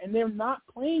in there and they're not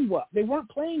playing well. They weren't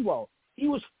playing well. He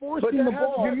was forcing the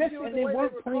ball. You're missing, and they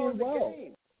weren't playing well.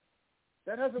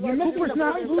 That has a lot to do with Cooper's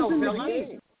not losing the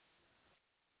game.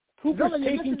 Cooper's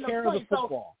taking care of the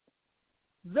football.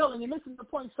 Villian, you're missing the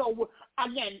point. So,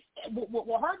 again,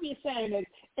 what Harvey is saying is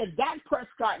if Dak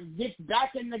Prescott gets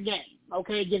back in the game,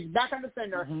 gets back on the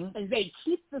center, and they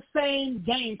keep the same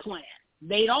game plan,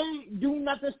 they don't do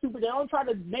nothing stupid. They don't try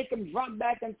to make him drop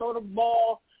back and throw the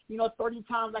ball, 30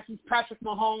 times like he's Patrick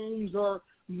Mahomes or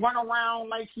run around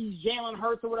like he's Jalen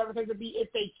Hurts or whatever it could be.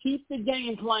 If they keep the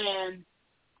game plan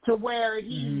to where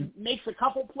he makes a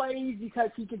couple plays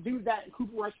because he can do that and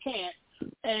Cooper Rush can't,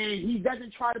 and he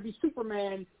doesn't try to be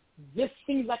Superman, this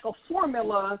seems like a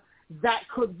formula that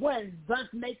could win, thus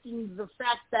making the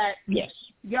fact that,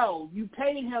 you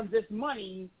paying him this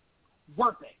money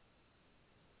worth it.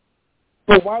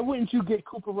 But why wouldn't you get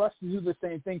Cooper Rush to do the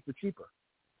same thing for cheaper?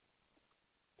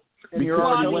 And you're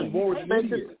already winning more than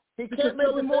Idiot. He can't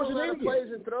make the more than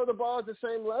plays and throw the ball at the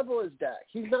same level as Dak.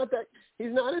 He's not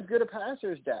as good a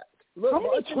passer as Dak. Look, how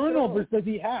many turnovers does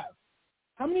he have?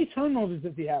 How many turnovers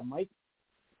does he have, Mike?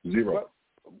 Zero.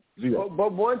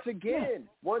 But once again.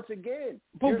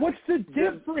 But what's the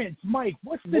difference, Mike?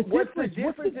 What's the difference? What's the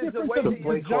difference of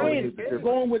the Giants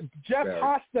going with Jeff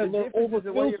Hostetler over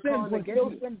Phil Sims when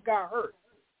Phil Sims got hurt?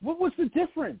 What was the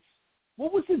difference?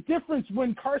 What was the difference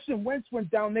when Carson Wentz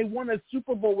went down? They won a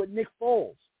Super Bowl with Nick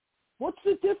Foles. What's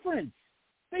the difference?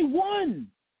 They won.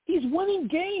 He's winning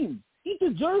games. He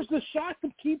deserves the shot to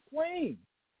keep playing.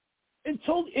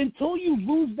 Until you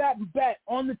lose that bet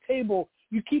on the table,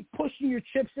 you keep pushing your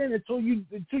chips in until you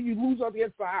lose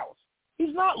against the house.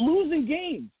 He's not losing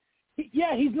games.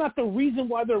 He's not the reason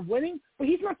why they're winning, but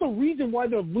he's not the reason why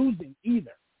they're losing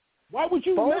either. Why would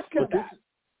you mess with that?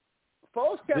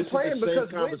 Foles kept playing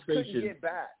because Wentz couldn't get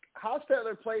back.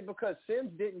 Hostetler played because Sims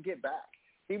didn't get back.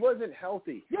 He wasn't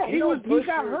healthy. Yeah, he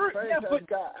got hurt. Yeah,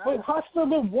 but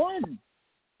Hostetler won.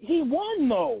 He won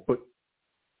though.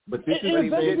 But this is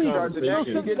the same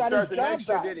conversation. He didn't start the next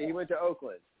year, did he? He went to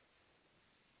Oakland.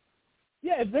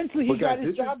 Yeah, eventually he got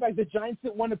his job back. The Giants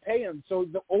didn't want to pay him, so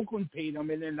the Oakland paid him,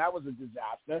 and then that was a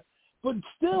disaster. But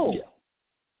still,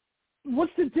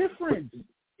 what's the difference?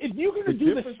 If you're going to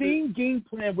do the same game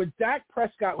plan with Dak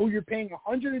Prescott, who you're paying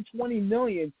 $120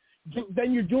 million,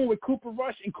 then you're doing with Cooper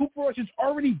Rush, and Cooper Rush is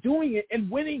already doing it and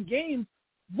winning games,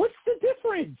 what's the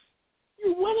difference?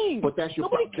 You're winning. But that's your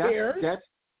Nobody cares.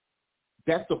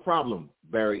 That's the problem,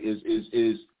 Barry,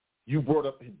 is you brought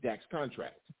up Dak's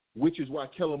contract, which is why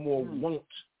Kellen Moore won't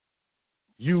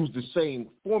use the same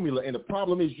formula. And the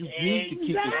problem is you need to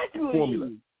keep this formula.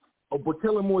 But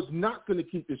Kellen Moore's not going to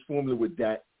keep this formula with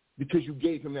Dak because you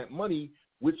gave him that money,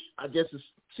 which I guess is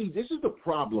 – see, this is the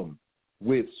problem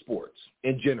with sports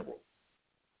in general.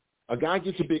 A guy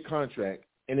gets a big contract,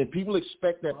 and then people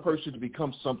expect that person to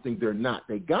become something they're not.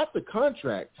 They got the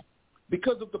contract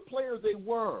because of the player they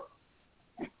were.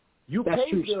 You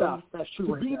paid them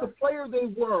to be the player they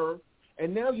were,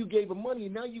 and now you gave them money,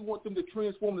 and now you want them to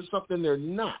transform to something they're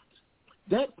not.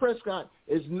 Dak Prescott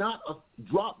is not a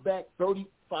drop-back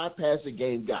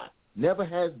 35-pass-a-game guy. Never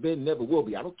has been, never will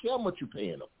be. I don't care how much you're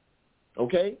paying him,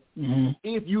 okay? Mm-hmm.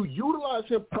 If you utilize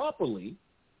him properly,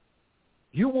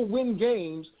 You will win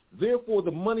games, therefore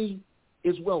the money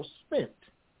is well spent.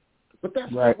 But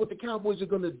that's right. not what the Cowboys are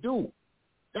going to do.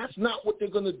 That's not what they're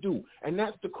going to do, and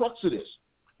that's the crux of this.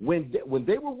 When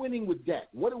they were winning with Dak,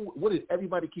 what did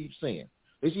everybody keep saying?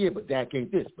 They said, yeah, but Dak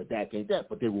ain't this, but Dak ain't that.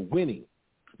 But they were winning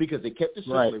because they kept it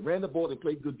simple. Right. They ran the ball, they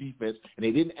played good defense, and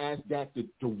they didn't ask Dak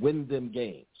to win them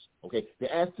games. Okay, they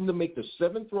asked him to make the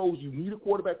 7 throws you need a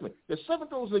quarterback to make. There's 7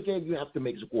 throws in the game you have to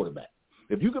make as a quarterback.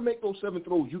 If you can make those 7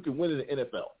 throws, you can win in the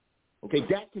NFL. Okay,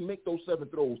 Dak can make those 7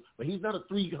 throws, but he's not a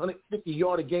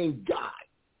 350-yard-a-game guy.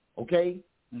 Okay,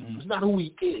 It's not who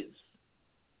he is.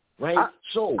 Right. I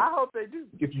hope they do.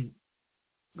 If you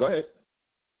go ahead.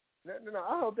 No.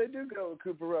 I hope they do go with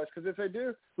Cooper Rush, because if they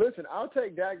do, listen, I'll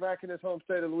take Dak back in his home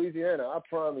state of Louisiana. I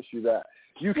promise you that.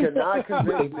 You cannot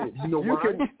convince me. You know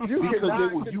why? Because they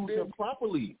will use him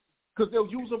properly. Because they'll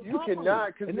use him properly. You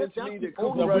cannot convince me that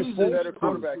Cooper Rush is a better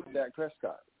quarterback than Dak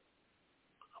Prescott.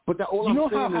 But all I'm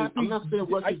saying is, I'm not saying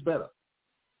Rush is better.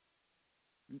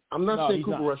 I'm not saying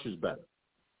Cooper Rush is better.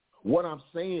 What I'm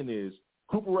saying is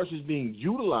Cooper Rush is being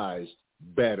utilized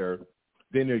better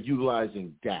than they're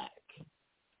utilizing Dak.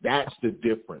 That's the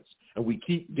difference. And we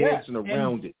keep dancing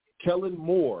around it. Kellen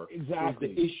Moore is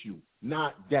the issue,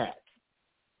 not Dak.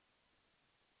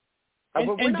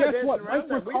 And guess what? Mike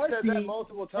McCarthy, we've said that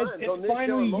multiple times on this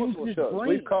show and multiple shows.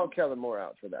 We've called Kellen Moore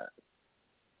out for that.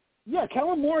 Yeah,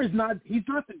 Kellen Moore he's not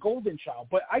the golden child,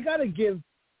 but I got to give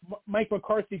Mike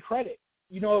McCarthy credit.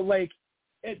 You know, like,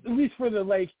 at least for the,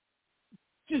 like,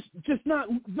 just not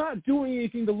doing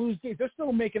anything to lose games. They're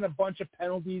still making a bunch of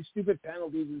penalties, stupid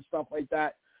penalties and stuff like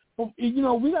that. But, you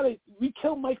know, we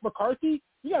killed Mike McCarthy.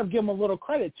 You got to give him a little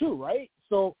credit too, right?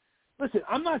 So, listen,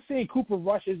 I'm not saying Cooper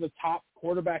Rush is a top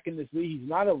quarterback in this league. He's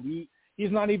not elite.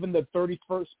 He's not even the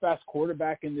 31st best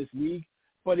quarterback in this league.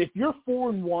 But if you're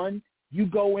 4-1, you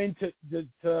go into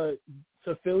to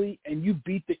Philly and you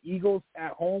beat the Eagles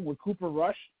at home with Cooper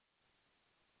Rush,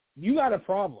 you got a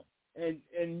problem.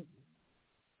 And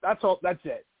that's all. That's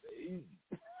it.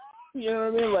 You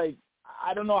know what I mean? Like,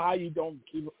 I don't know how he doesn't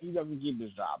keep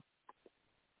his job.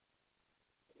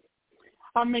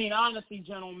 I mean, honestly,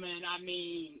 gentlemen, I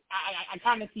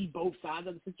kind of see both sides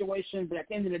of the situation, but at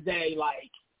the end of the day,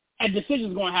 like, a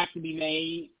decision's going to have to be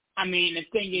made. I mean, the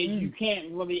thing is, you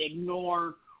can't really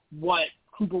ignore what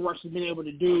Cooper Rush has been able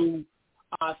to do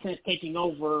since taking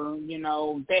over. You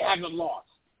know, they haven't lost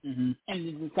in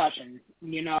the discussion,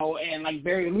 you know, and like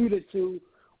Barry alluded to,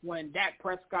 when Dak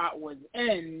Prescott was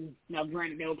in, now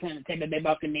granted they were playing the Tampa Bay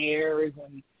Buccaneers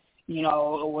and, you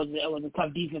know, it was a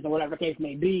tough defense or whatever the case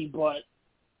may be, but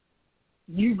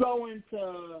you go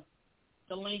into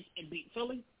the link and beat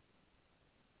Philly,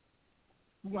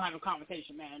 we're going to have a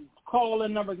conversation, man. Call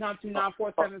in number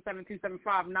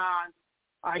 929-477-2759.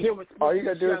 I hear what all you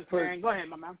got to do is put, man. Go ahead,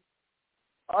 my man.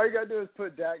 All you got to do is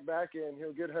put Dak back in.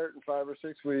 He'll get hurt in 5 or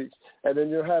 6 weeks, and then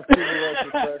you'll have Cooper Rush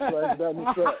right down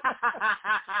the stretch.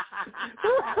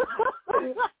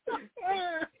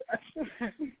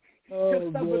 Just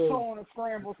stub a toe on a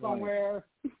scramble somewhere.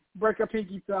 Break a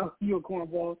pinky toe. You a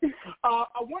cornball. I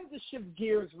wanted to shift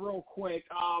gears real quick.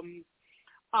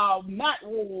 Matt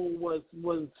Rule was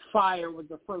fired, was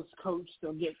the first coach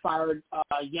to get fired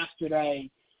yesterday.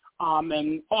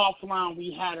 And offline,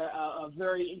 we had a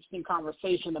very interesting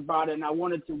conversation about it, and I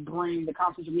wanted to bring the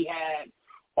conversation we had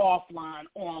offline,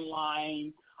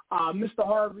 online. Mr.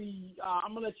 Harvey,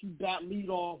 I'm going to let you lead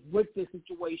off with this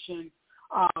situation.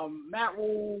 Matt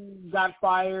Rule got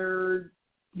fired.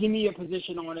 Give me your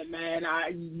position on it, man.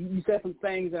 You said some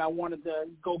things that I wanted to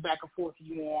go back and forth with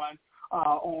you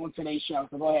on today's show,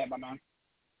 so go ahead, my man.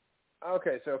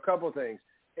 Okay, so a couple of things.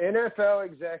 NFL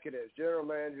executives, general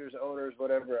managers, owners,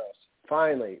 whatever else,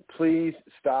 finally, please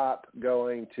stop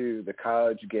going to the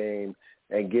college game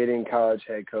and getting college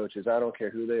head coaches, I don't care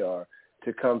who they are,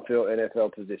 to come fill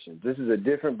NFL positions. This is a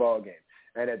different ballgame.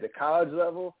 And at the college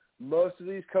level, most of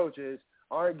these coaches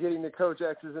aren't getting the coach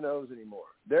X's and O's anymore.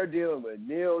 They're dealing with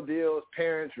nil deals,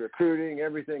 parents, recruiting,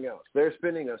 everything else. They're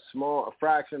spending a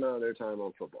fraction of their time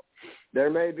on football. There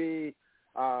may be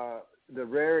the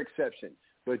rare exception,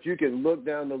 but you can look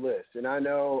down the list. And I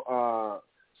know,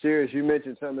 Sirius, you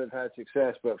mentioned some that have had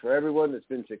success, but for everyone that's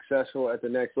been successful at the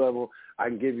next level, I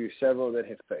can give you several that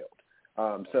have failed.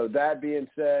 So that being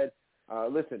said,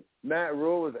 listen, Matt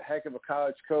Rule was a heck of a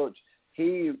college coach.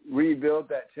 He rebuilt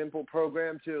that Temple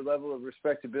program to a level of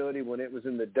respectability when it was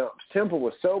in the dumps. Temple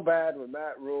was so bad when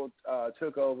Matt Rule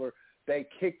took over, they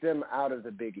kicked them out of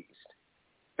the Big East.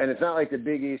 And it's not like the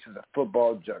Big East was a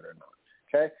football juggernaut,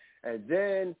 okay? And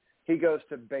then he goes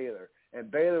to Baylor, and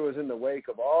Baylor was in the wake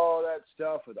of all that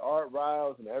stuff with Art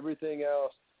Riles and everything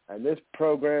else, And this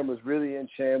program was really in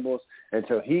shambles. And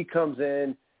so he comes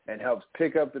in and helps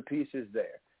pick up the pieces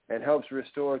there and helps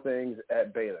restore things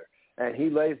at Baylor. And he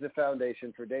lays the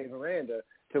foundation for Dave Aranda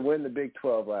to win the Big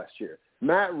 12 last year.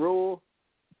 Matt Rule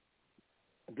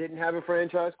didn't have a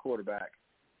franchise quarterback.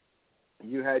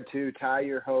 You had to tie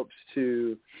your hopes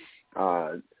to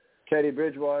Teddy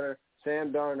Bridgewater,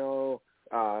 Sam Darnold,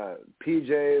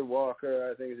 P.J.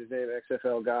 Walker, I think is his name,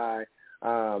 XFL guy,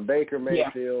 Baker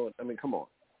Mayfield. Yeah. I mean, come on.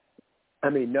 I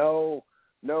mean, no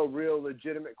real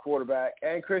legitimate quarterback.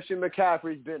 And Christian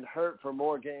McCaffrey's been hurt for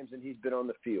more games than he's been on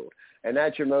the field. And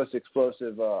that's your most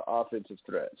explosive offensive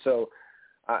threat. So,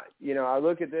 I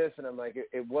look at this and I'm like,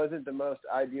 it wasn't the most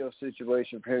ideal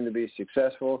situation for him to be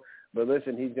successful. But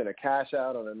listen, he's going to cash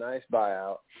out on a nice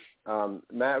buyout.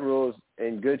 Matt Rule's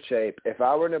in good shape. If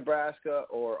I were Nebraska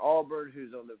or Auburn,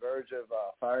 who's on the verge of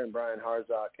firing Brian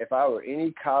Hartsock, if I were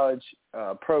any college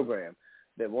program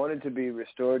that wanted to be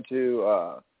restored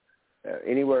to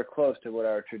anywhere close to what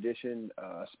our tradition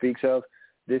speaks of,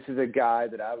 this is a guy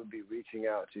that I would be reaching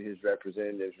out to his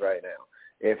representatives right now.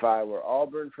 If I were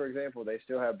Auburn, for example, they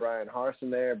still have Brian Harsin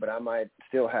there, but I might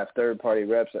still have third-party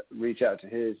reps reach out to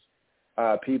his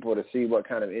people to see what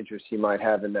kind of interest he might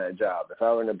have in that job. If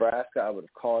I were Nebraska, I would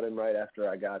have called him right after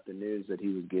I got the news that he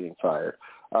was getting fired.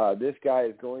 This guy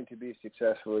is going to be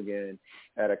successful again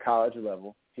at a college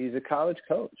level. He's a college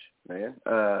coach, man.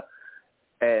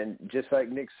 And just like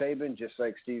Nick Saban, just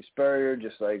like Steve Spurrier,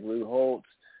 just like Lou Holtz,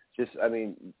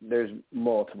 there's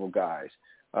multiple guys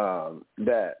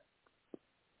that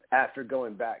after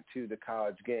going back to the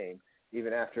college game,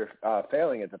 even after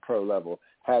failing at the pro level,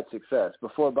 had success.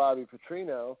 Before Bobby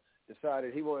Petrino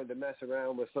decided he wanted to mess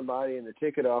around with somebody in the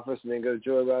ticket office and then go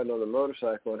joyriding on the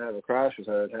motorcycle and have a crash with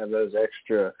her and have those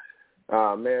extra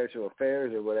marital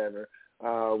affairs or whatever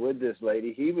with this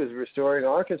lady, he was restoring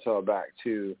Arkansas back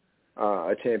to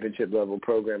a championship-level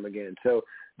program again. So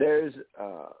there's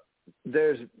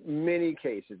many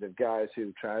cases of guys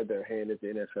who tried their hand at the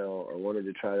NFL or wanted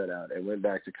to try that out and went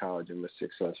back to college and was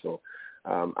successful.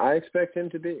 I expect him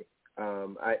to be.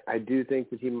 I do think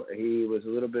that he was a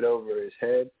little bit over his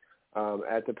head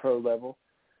at the pro level,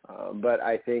 but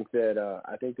I think that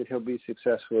he'll be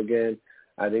successful again.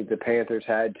 I think the Panthers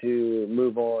had to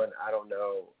move on. I don't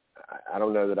know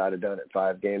that I'd have done it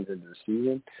 5 games into the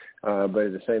season, but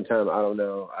at the same time, I don't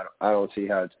know. I don't see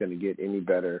how it's going to get any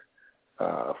better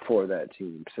for that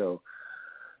team. So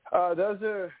those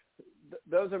are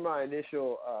my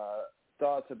initial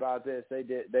thoughts about this.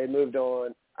 They moved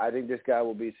on. I think this guy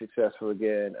will be successful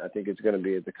again. I think it's going to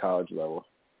be at the college level.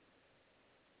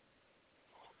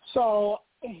 So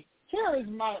here is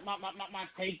my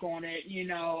take on it.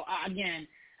 Again,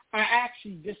 I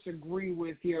actually disagree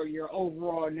with your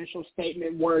overall initial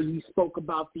statement where you spoke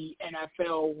about the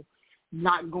NFL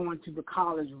not going to the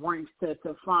college ranks to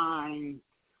find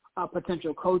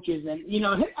potential coaches. And,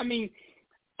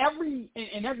 every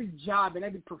job, in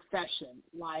every profession,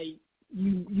 like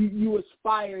you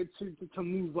aspire to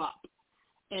move up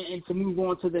and to move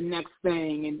on to the next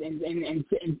thing and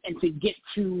to get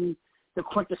to the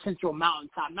quintessential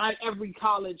mountaintop. Not every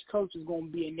college coach is going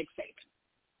to be a Nick Saban.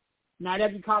 Not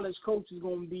every college coach is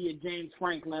going to be a James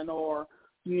Franklin or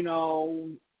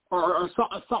something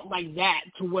like that,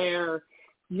 to where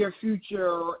your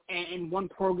future in one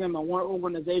program or one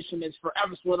organization is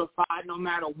forever solidified no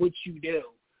matter what you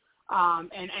do.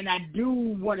 And I do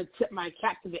want to tip my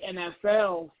cap to the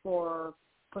NFL for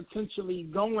potentially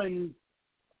going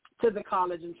to the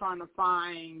college and trying to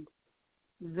find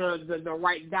the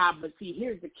right guy. But see,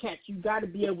 here's the catch. You got to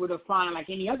be able to find, like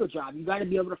any other job, you got to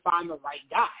be able to find the right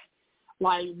guy.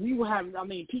 Like we will have,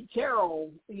 Pete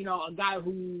Carroll, a guy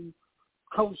who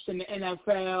coached in the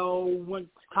NFL, went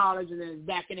to college, and then is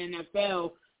back in the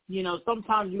NFL.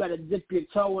 Sometimes you got to dip your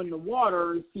toe in the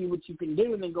water and see what you can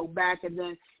do, and then go back, and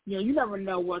then you never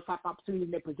know what type of opportunity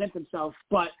may present themselves.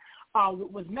 But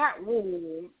with Matt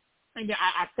Rule, and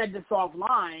I said this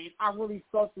offline, I really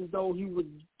felt as though he was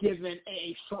given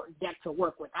a short deck to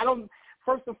work with.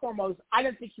 First and foremost, I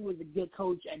didn't think he was a good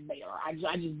coach at Baylor. I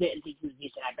just didn't think he was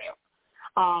decent at Baylor.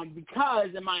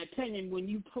 Because, in my opinion, when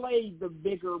you play the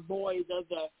bigger boys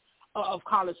of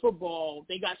college football,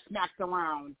 they got smacked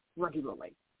around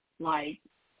regularly. Like,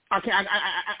 I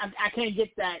can't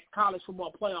get that college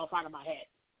football playoff out of my head,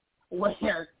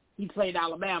 where he played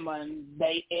Alabama and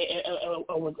it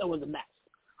was a mess.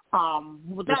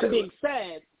 With that being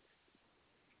said,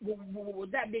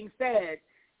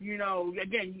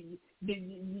 again,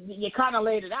 you kind of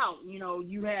laid it out.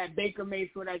 You had Baker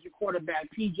Mayfield as your quarterback,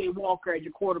 P.J. Walker as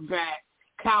your quarterback,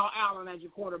 Kyle Allen as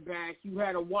your quarterback. You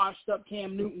had a washed-up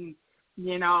Cam Newton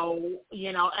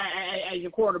as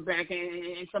your quarterback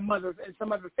and some other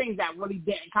things that really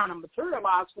didn't kind of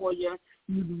materialize for you.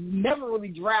 You never really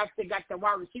drafted, got the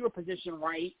wide receiver position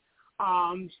right.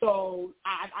 So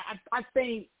I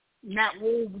think Matt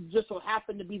Rule just so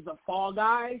happened to be the fall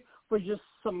guy for just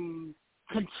some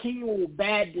continual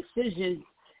bad decisions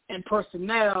in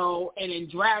personnel and in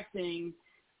drafting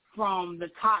from the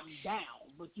top down.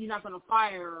 But you're not going to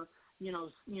fire,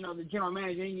 the general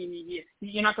manager.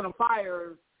 You're not going to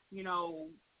fire, the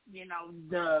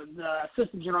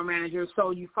assistant general manager.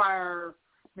 So you fire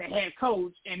the head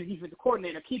coach and the defensive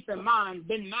coordinator. Keep in mind,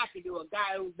 Ben McAdoo, a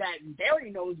guy that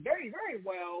Barry knows very, very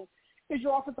well, is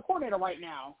your offensive coordinator right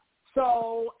now.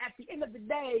 So at the end of the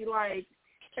day, like,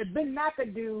 if Ben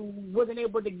McAdoo wasn't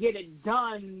able to get it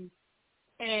done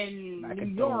in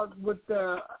New York with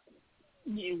the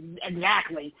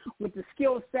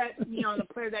skill set, the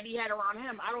players that he had around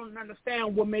him, I don't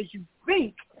understand what makes you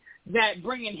think that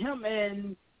bringing him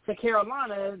in to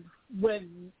Carolina with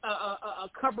a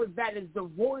cupboard that is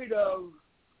devoid of,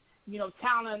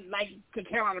 talent like the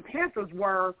Carolina Panthers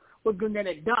was going to get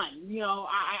it done.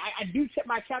 I do tip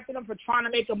my cap to them for trying to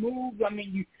make a move. I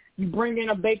mean, you bring in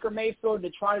a Baker Mayfield to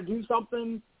try to do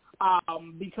something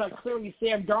because clearly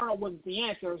Sam Darnold wasn't the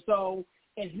answer. So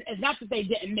it's not that they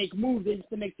didn't make moves; they just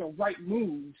to make the right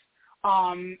moves.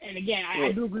 And again,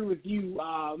 I do agree with you,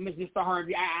 Mr.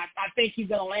 Harvey. I think he's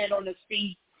going to land on his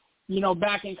feet,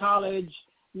 back in college,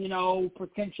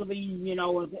 potentially,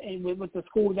 with the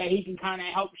school that he can kind of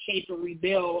help shape and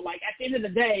rebuild. Like, at the end of the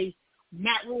day,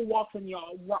 Matt Rule walks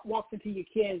into your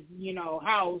kid's,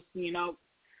 house,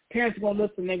 parents are going to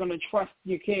listen. They're going to trust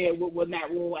your kid with Matt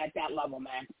Rule at that level,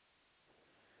 man.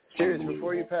 Serious,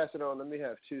 before you pass it on, let me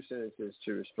have 2 sentences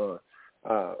to respond.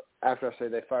 After I say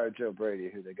they fired Joe Brady,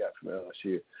 who they got from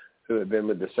LSU, who had been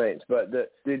with the Saints. But the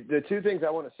 2 things I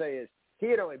want to say is he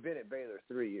had only been at Baylor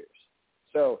 3 years.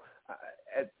 So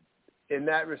in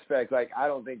that respect, like, I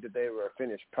don't think that they were a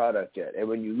finished product yet. And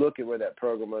when you look at where that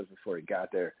program was before he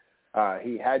got there,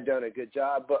 he had done a good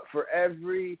job. But for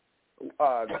every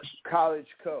college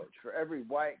coach, for every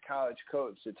white college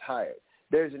coach that's hired,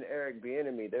 there's an Eric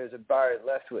Bieniemy, there's a Byron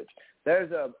Leftwich,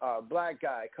 there's a black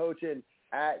guy coaching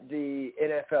at the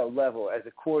NFL level as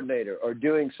a coordinator or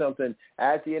doing something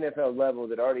at the NFL level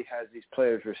that already has these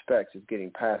players' respects is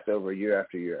getting passed over year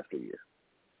after year after year.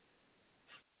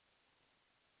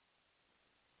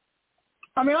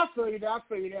 I mean, I feel you there.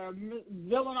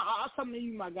 Villian, I'll come to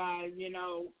you, my guy.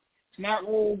 Matt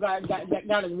Rule got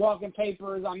his walking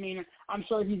papers. I mean, I'm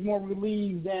sure he's more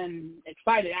relieved than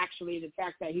excited, actually, the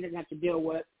fact that he doesn't have to deal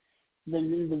with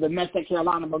the mess at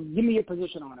Carolina. But give me your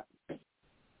position on it.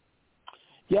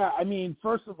 Yeah, I mean,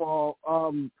 first of all,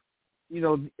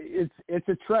 it's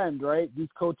a trend, right? These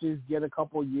coaches get a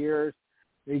couple years,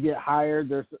 they get hired,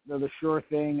 they're the sure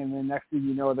thing, and then next thing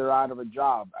you know, they're out of a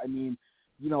job. I mean,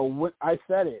 what I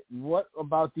said it. What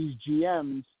about these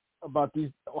GMs? About these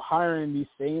hiring these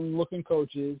same looking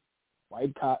coaches,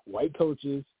 white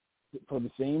coaches, for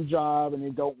the same job, and they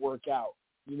don't work out.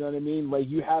 You know what I mean? Like,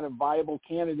 you had a viable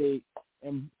candidate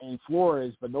in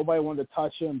Flores, but nobody wanted to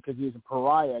touch him because he was a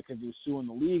pariah because he was suing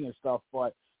the league and stuff.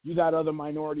 But you got other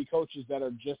minority coaches that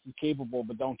are just as capable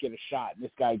but don't get a shot.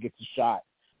 This guy gets a shot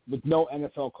with no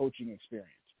NFL coaching experience,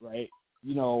 right?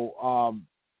 You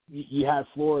had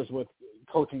Flores with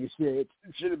coaching experience.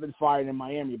 It should have been fired in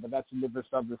Miami, but that's a different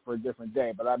subject for a different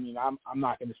day. But I mean, I'm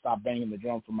not going to stop banging the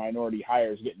drum for minority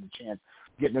hires getting the chance,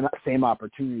 getting the same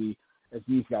opportunity as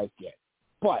these guys get.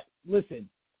 But listen,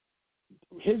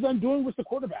 his undoing was the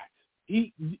quarterbacks.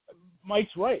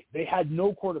 Mike's right. They had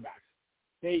no quarterbacks.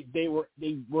 They were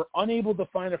unable to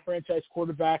find a franchise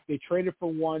quarterback. They traded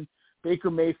for one,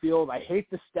 Baker Mayfield. I hate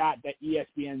the stat that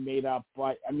ESPN made up,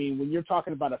 but I mean, when you're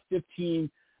talking about a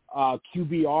 15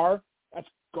 QBR, that's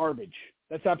garbage.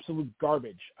 That's absolute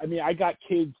garbage. I mean, I got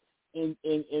kids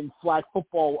in flag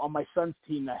football on my son's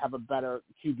team that have a better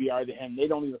QBR than him. They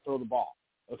don't even throw the ball.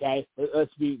 Okay,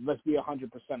 let's be 100%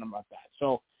 about that.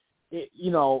 So,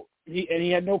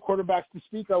 he had no quarterbacks to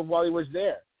speak of while he was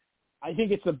there. I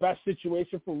think it's the best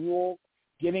situation for Rule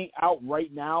getting out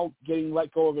right now, getting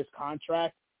let go of his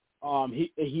contract.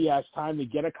 He has time to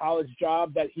get a college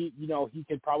job that he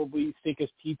could probably sink his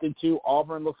teeth into.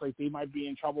 Auburn looks like they might be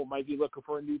in trouble, might be looking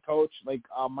for a new coach, like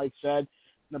Mike said.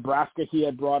 Nebraska he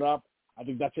had brought up. I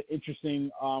think that's an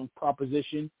interesting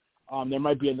proposition. There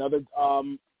might be another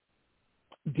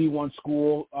D1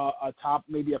 school,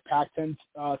 maybe a Pac-10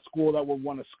 school that would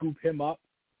want to scoop him up.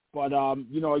 But,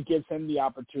 it gives him the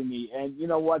opportunity. And you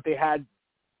know what? They had,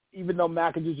 even though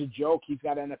McAdoo's a joke, he's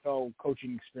got NFL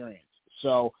coaching experience.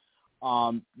 So,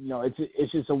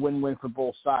 It's just a win-win for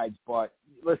both sides. But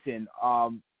listen,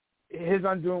 his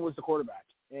undoing was the quarterback,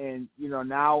 and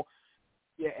now,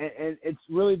 and it's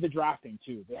really the drafting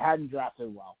too. They hadn't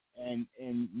drafted well, and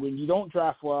when you don't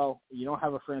draft well, you don't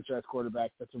have a franchise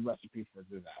quarterback. That's a recipe for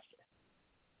disaster.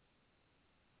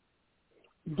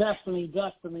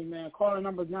 Definitely, man. Caller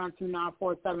number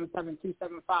 929-477-2759.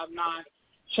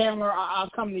 Chandler,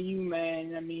 I'll come to you,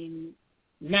 man. I mean,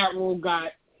 Matt Rule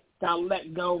got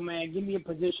let go, man. Give me a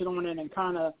position on it and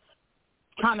kind of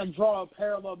draw a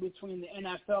parallel between the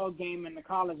NFL game and the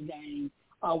college game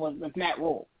with Matt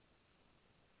Rule.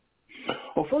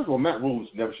 Well, first of all, Matt Rule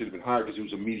never should have been hired because he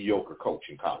was a mediocre coach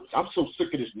in college. I'm so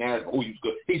sick of this narrative. Oh, he's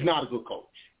good. He's not a good coach.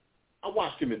 I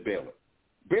watched him at Baylor.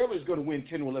 Baylor's going to win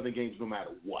 10 or 11 games no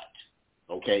matter what.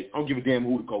 Okay? I don't give a damn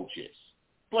who the coach is.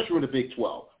 Plus, you're in the Big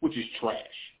 12, which is trash.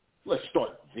 Let's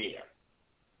start there.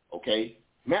 Okay?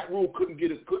 Matt Rule couldn't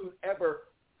ever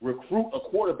recruit a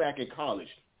quarterback in college.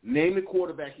 Name the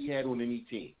quarterback he had on any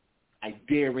team. I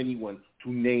dare anyone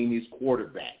to name his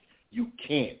quarterback. You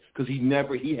can't, because he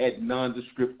had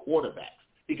nondescript quarterbacks.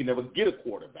 He can never get a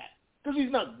quarterback because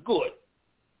he's not good.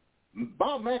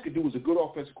 Bob McAdoo was a good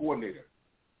offensive coordinator.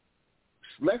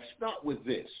 Let's start with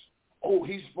this. Oh,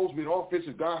 he's supposed to be an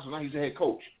offensive guy, so now he's a head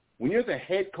coach. When you're the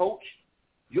head coach,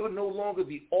 you're no longer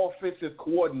the offensive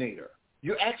coordinator.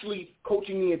 You're actually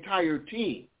coaching the entire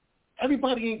team.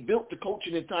 Everybody ain't built to coach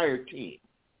an entire team.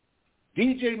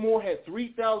 DJ Moore had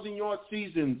 3,000-yard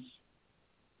seasons.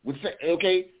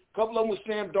 A couple of them with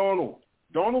Sam Darnold.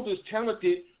 Darnold is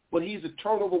talented, but he's a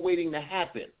turnover waiting to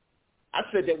happen. I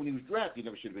said that when he was drafted. He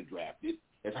never should have been drafted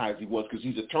as high as he was because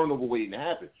he's a turnover waiting to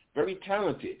happen. Very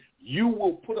talented. You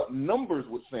will put up numbers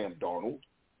with Sam Darnold,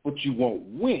 but you won't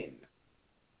win.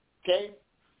 Okay?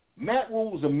 Matt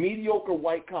Rule was a mediocre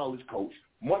white college coach,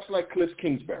 much like Cliff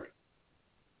Kingsbury,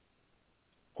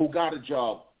 who got a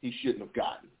job he shouldn't have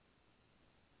gotten.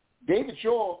 David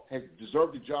Shaw has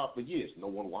deserved the job for years. No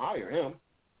one will hire him.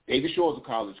 David Shaw is a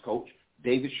college coach.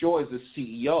 David Shaw is a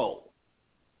CEO,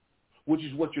 which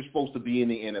is what you're supposed to be in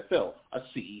the NFL, a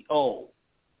CEO.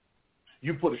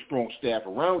 You put a strong staff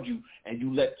around you, and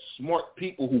you let smart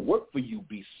people who work for you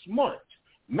be smart.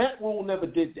 Matt Rule never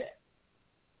did that.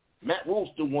 Matt Rule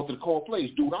still wanted to call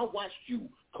plays. Dude, I watched you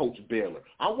coach Baylor.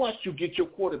 I watched you get your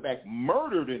quarterback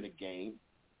murdered in the game.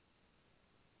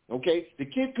 Okay? The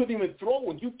kid couldn't even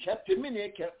throw, and you kept him in there,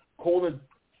 kept calling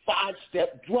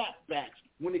 5-step dropbacks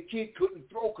when the kid couldn't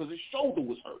throw because his shoulder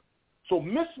was hurt. So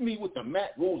miss me with the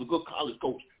Matt Rule's a good college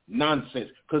coach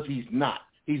nonsense, because he's not.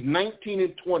 He's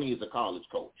 19-20 as a college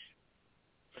coach.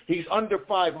 He's under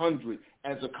 500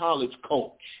 as a college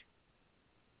coach.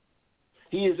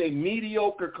 He is a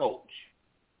mediocre coach.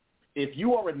 If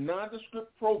you are a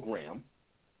nondescript program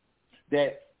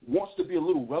that wants to be a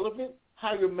little relevant,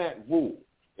 hire Matt Rule.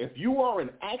 If you are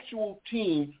an actual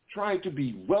team trying to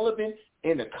be relevant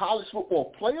in the college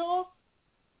football playoff,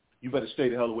 you better stay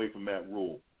the hell away from Matt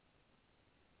Rule,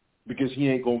 because he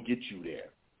ain't going to get you there,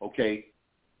 okay?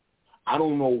 I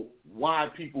don't know why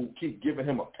people keep giving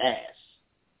him a pass,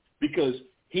 because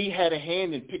he had a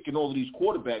hand in picking all of these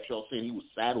quarterbacks y'all saying he was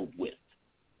saddled with.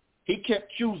 He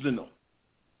kept choosing them.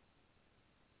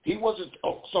 He wasn't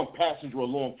some passenger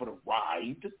along for the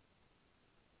ride.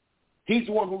 He's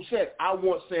the one who said, I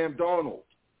want Sam Darnold.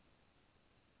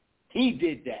 He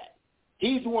did that.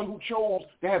 He's the one who chose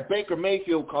to have Baker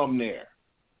Mayfield come there.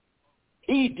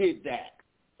 He did that.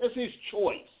 That's his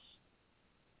choice.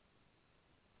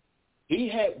 He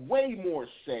had way more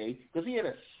say because he had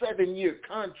a 7-year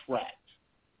contract.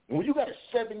 And when you got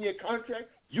a 7-year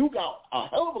contract, you got a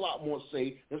hell of a lot more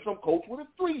say than some coach with a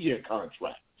 3-year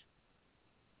contract.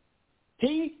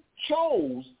 He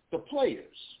chose the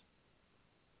players.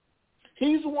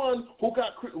 He's the one who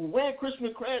ran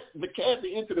Christian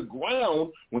McCaffrey into the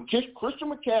ground when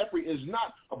Christian McCaffrey is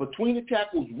not a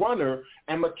between-the-tackles runner,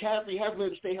 and McCaffrey hasn't been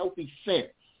able to stay healthy since.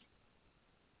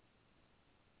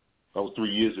 That was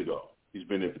 3 years ago. He's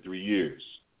been there for 3 years,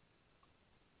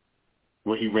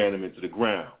 where he ran him into the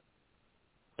ground.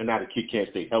 And now the kid can't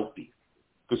stay healthy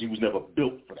because he was never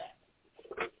built for that.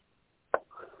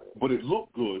 But it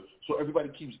looked good, so everybody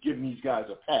keeps giving these guys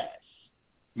a pass.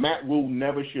 Matt Rule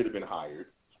never should have been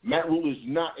hired. Matt Rule is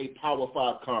not a Power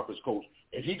 5 conference coach.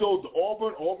 If he goes to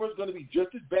Auburn, Auburn's going to be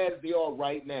just as bad as they are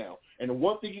right now. And the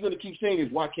one thing you're going to keep saying is,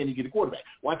 why can't he get a quarterback?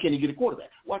 Why can't he get a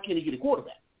quarterback? Why can't he get a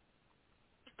quarterback?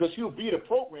 Because he'll be in a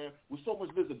program with so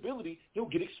much visibility, he'll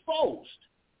get exposed.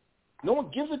 No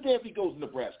one gives a damn if he goes to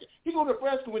Nebraska. He goes to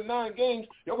Nebraska with 9 games,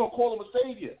 y'all going to call him a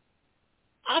savior.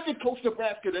 I can coach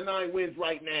Nebraska to 9 wins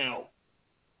right now.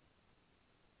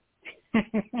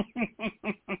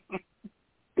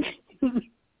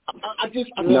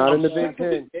 not in the Big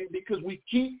Ten, because we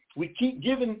keep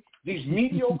giving these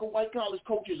mediocre white college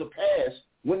coaches a pass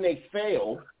when they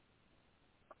fail.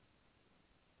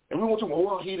 And we want to talk about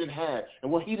what he didn't have,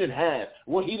 and what he didn't have,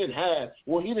 what he didn't have,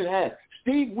 what he didn't have.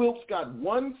 Steve Wilkes got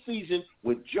one season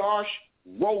with Josh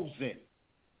Rosen.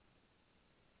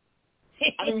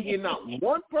 I didn't hear not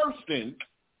one person,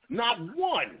 not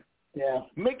one,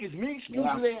 make as many excuses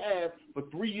as they have for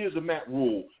 3 years of Matt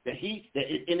Rule that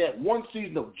in that one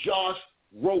season of Josh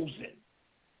Rosen.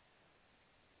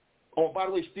 Oh, by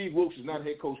the way, Steve Wilkes is not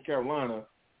head coach of Carolina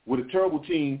with a terrible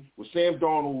team with Sam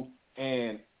Darnold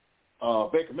and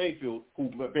Baker Mayfield,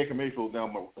 Baker Mayfield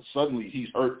now suddenly he's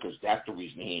hurt because that's the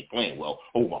reason he ain't playing well.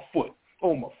 Oh, my foot.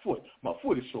 My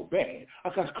foot is so bad. I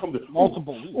got to come to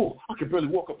multiple weeks. Oh, I can barely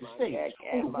walk up the stairs.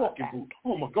 Oh, the walking boot.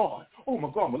 Oh, my God,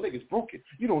 my leg is broken.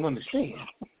 You don't understand.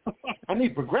 I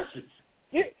need progressives.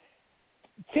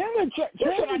 Chandler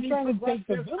trying to take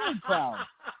the villain crowd.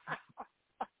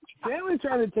 Chandler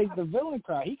trying to take the villain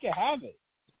crowd. He can have it.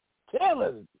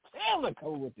 Chandler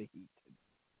go with the heat.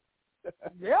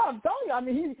 Yeah, I'm telling you. I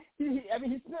mean, he's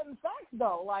spitting facts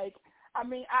though. Like, I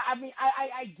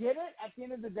get it. At the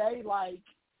end of the day, like,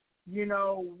 you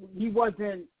know, he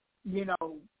wasn't, you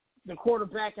know, the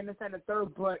quarterback in this and the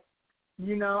third, but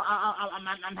you know,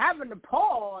 I'm having to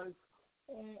pause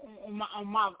on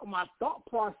my thought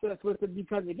process with it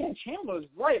because again, Chandler's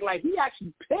right. Like, he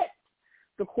actually picked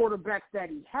the quarterbacks that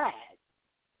he had.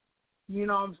 You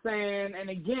know what I'm saying? And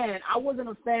again, I wasn't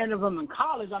a fan of him in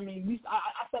college. I mean,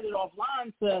 I said it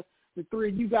offline to the three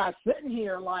of you guys sitting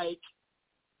here. Like,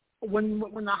 when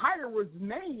the hire was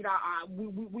made,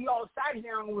 we all sat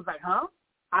here and was like, huh?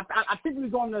 I think we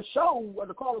was on the show or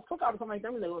the Callers Cookout or something like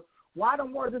that. We was like, why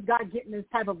don't more of this guy getting this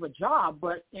type of a job?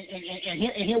 But and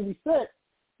here we sit,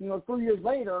 you know, 3 years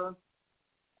later,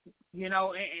 you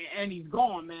know, and he's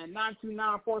gone, man.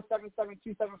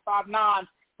 929-477-2759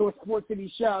 for Sports City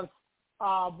Chefs.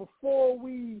 Before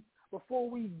we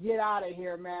get out of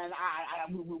here, man,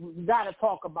 we got to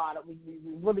talk about it. We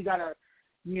really got to,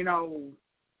 you know,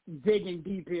 dig in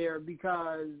deep here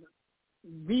because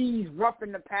these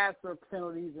roughing the passer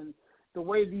penalties and the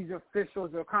way these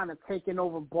officials are kind of taking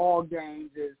over ball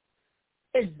games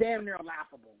is damn near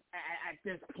laughable at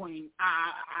this point.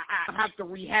 I have to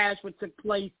rehash what took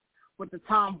place with the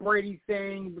Tom Brady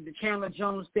thing, with the Chandler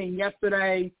Jones thing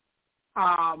yesterday.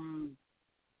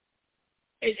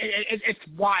 It's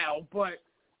wild, but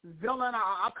Villian,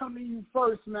 I'll come to you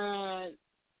first, man.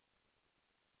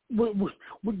 The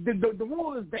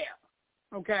rule is there,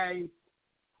 okay?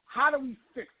 How do we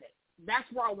fix it? That's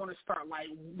where I want to start. Like,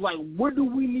 what do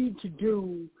we need to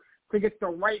do to get the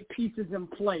right pieces in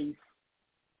place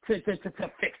to fix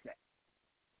it?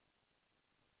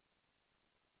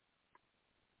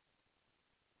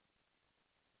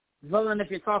 Villian,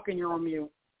 if you're talking, you're on mute.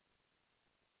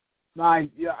 No, I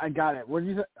got it. What did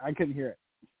you say? I couldn't hear it.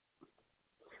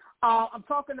 I'm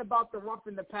talking about the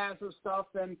roughing the passer stuff,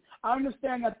 and I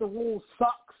understand that the rule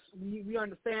sucks. We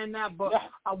understand that, but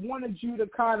I wanted you to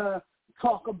kind of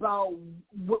talk about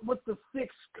what the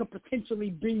fix could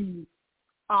potentially be.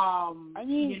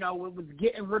 You know, with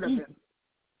getting rid of it.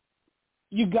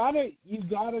 You gotta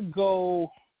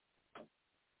go.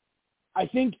 I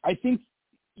think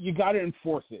you gotta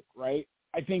enforce it, right?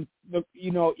 I think,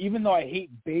 even though I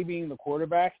hate babying the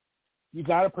quarterback, you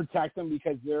got to protect them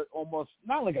because they're almost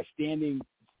not like a standing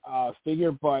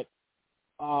figure, but,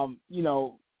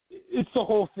 it's the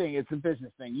whole thing. It's a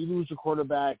business thing. You lose your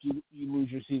quarterback, you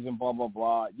lose your season, blah, blah,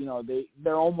 blah. You know,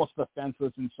 they're almost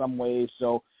defenseless in some ways,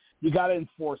 so you got to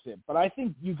enforce it. But I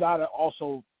think you got to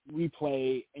also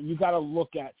replay, and you got to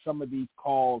look at some of these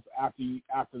calls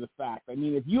after the fact. I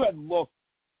mean, if you had looked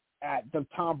at the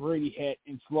Tom Brady hit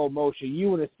in slow motion, you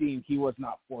would have seen he was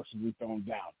not forcibly thrown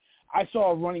down. I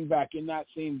saw a running back in that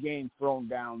same game thrown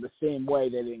down the same way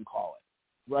they didn't call it,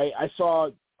 right? I saw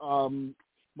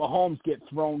Mahomes get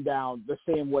thrown down the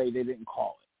same way they didn't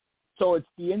call it. So it's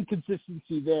the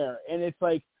inconsistency there. And it's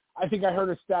like, I think I heard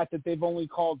a stat that they've only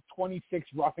called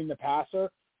 26 roughing the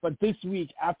passer, but this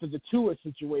week after the Tua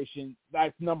situation,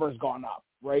 that number has gone up,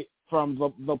 right, from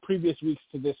the previous weeks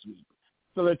to this week.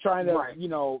 So they're trying to,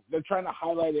 they're trying to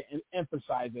highlight it and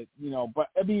emphasize it, But,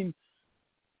 I mean,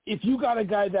 if you got a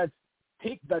guy that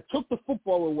took the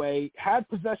football away, had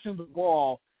possession of the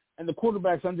ball, and the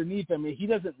quarterback's underneath him, and he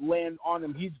doesn't land on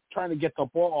him, he's trying to get the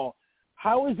ball.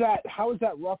 How is that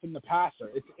roughing the passer?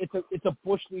 It's a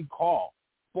bush league call.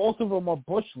 Both of them are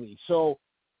bush league. So,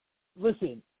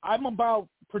 listen, I'm about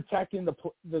protecting the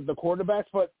quarterbacks,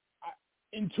 but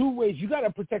in two ways, you got to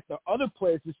protect the other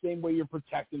players the same way you're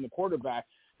protecting the quarterback.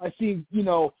 I see,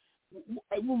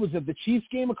 what was it, the Chiefs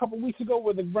game a couple weeks ago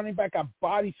where the running back got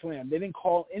body slammed? They didn't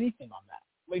call anything on that.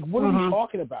 Like, what are we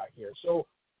talking about here? So,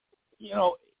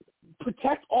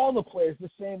 protect all the players the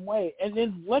same way, and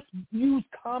then let's use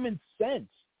common sense.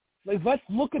 Like, let's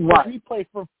look at the replay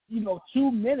for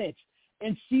 2 minutes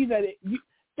and see that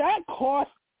that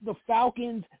cost the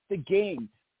Falcons the game.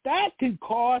 That can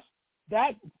cost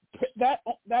that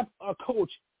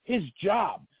coach his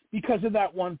job because of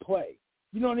that one play.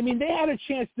 You know what I mean? They had a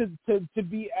chance to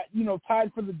be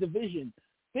tied for the division.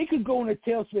 They could go in a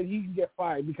tailspin. He can get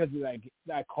fired because of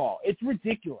that call. It's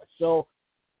ridiculous. So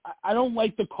I don't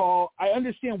like the call. I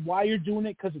understand why you're doing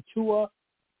it because of Tua,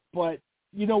 but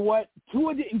you know what?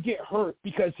 Tua didn't get hurt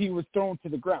because he was thrown to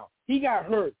the ground. He got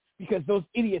hurt because those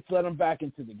idiots let him back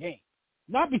into the game,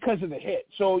 not because of the hit.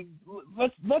 So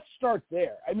let's start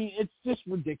there. I mean, it's just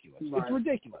ridiculous. Right. It's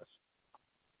ridiculous.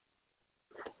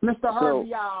 Mr.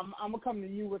 Harvey, I'm going to come to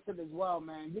you with it as well,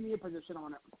 man. Give me your position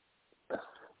on it.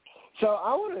 So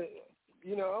I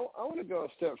want to go a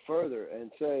step further and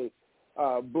say,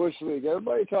 Bush League,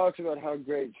 everybody talks about how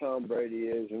great Tom Brady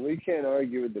is, and we can't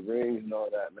argue with the rings and all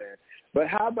that, man. But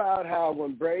how about how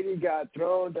when Brady got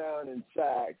thrown down and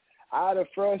sacked, out of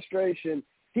frustration,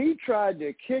 he tried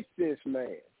to kick this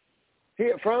man.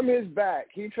 From his back,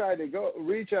 he tried to go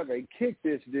reach up and kick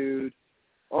this dude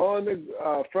from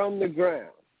the ground.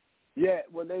 Yet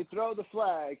when they throw the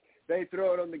flag, they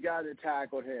throw it on the guy that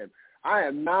tackled him. I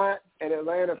am not an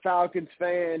Atlanta Falcons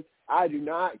fan. I do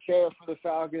not care for the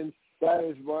Falcons. That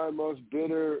is my most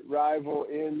bitter rival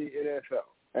in the NFL,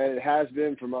 and it has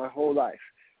been for my whole life.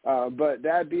 But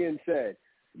that being said,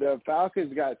 the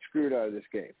Falcons got screwed out of this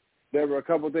game. There were a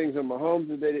couple things on Mahomes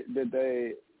that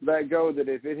they let go that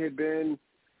if it had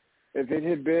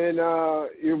been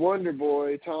your wonder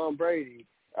boy Tom Brady,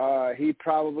 he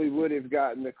probably would have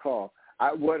gotten the call.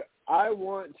 What I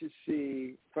want to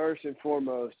see first and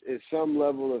foremost is some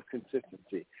level of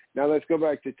consistency. Now let's go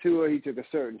back to Tua. He took a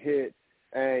certain hit,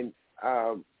 and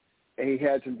he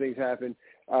had some things happen.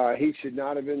 He should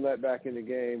not have been let back in the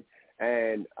game.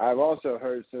 And I've also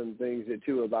heard some things that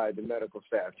Tua lied to medical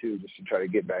staff, too, just to try to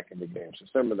get back in the game. So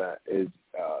some of that is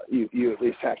you at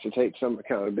least have to take some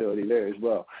accountability there as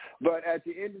well. But at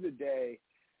the end of the day,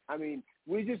 I mean,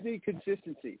 we just need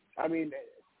consistency. I mean,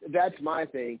 that's my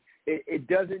thing. It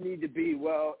doesn't need to be,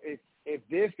 well, if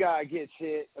this guy gets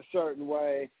hit a certain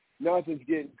way, nothing's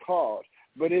getting called.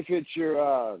 But if it's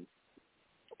your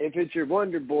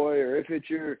wonder boy, or if it's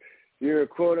your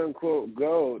quote unquote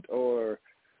GOAT or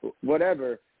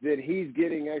whatever, that he's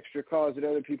getting extra calls that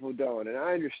other people don't. And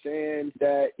I understand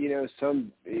that,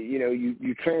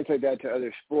 you translate that to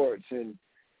other sports, and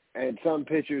some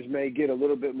pitchers may get a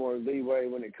little bit more leeway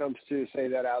when it comes to, say,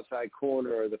 that outside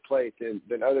corner or the plate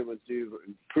than other ones do,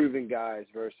 proving guys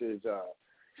versus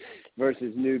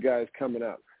new guys coming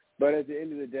up. But at the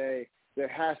end of the day, there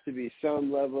has to be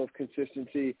some level of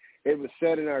consistency. It was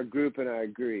said in our group, and I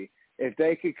agree. If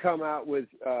they could come out with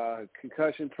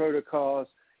concussion protocols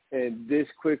in this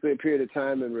quickly a period of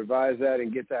time and revise that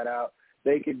and get that out,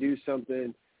 they could do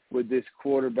something with this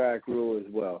quarterback rule as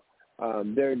well.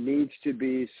 There needs to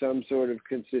be some sort of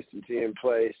consistency in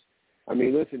place. I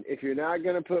mean, listen, if you're not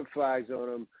going to put flags on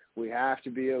them, we have to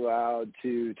be allowed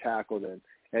to tackle them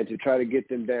and to try to get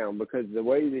them down, because the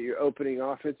way that you're opening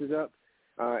offenses up,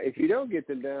 if you don't get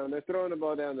them down, they're throwing the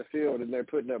ball down the field and they're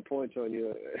putting up points on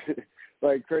you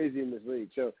like crazy in this league.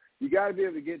 So you got to be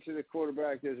able to get to the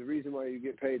quarterback. There's a reason why you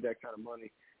get paid that kind of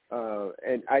money.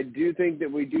 And I do think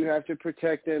that we do have to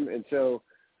protect them. And so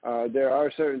there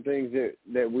are certain things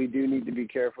that we do need to be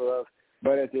careful of.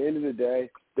 But at the end of the day,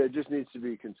 there just needs to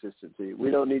be consistency. We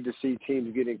don't need to see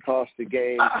teams getting cost the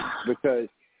game because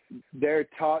they're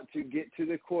taught to get to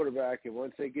the quarterback. And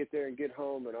once they get there and get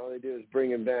home and all they do is bring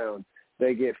him down,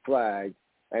 they get flagged,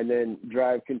 and then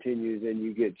drive continues, and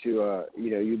you get to,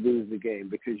 you lose the game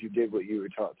because you did what you were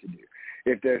taught to do.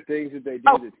 If there are things that they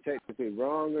do that's technically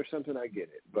wrong or something, I get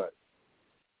it. But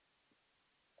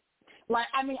I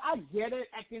get it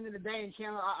at the end of the day, and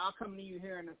Chandler, I'll come to you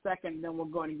here in a second, and then we're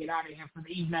going to get out of here for the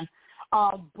evening.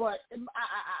 But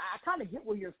I kind of get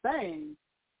what you're saying,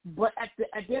 but at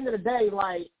the end of the day,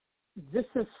 this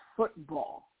is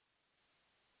football.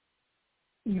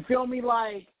 You feel me?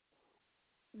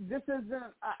 This isn't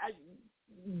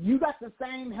you got the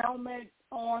same helmet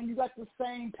on, you got the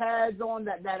same pads on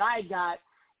that I got,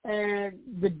 and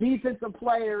the defensive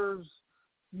players,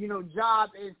 job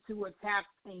is to attack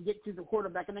and get to the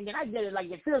quarterback. And again, I get it.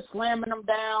 If you're slamming them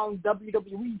down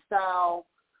WWE style,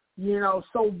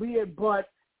 so be it. But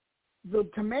the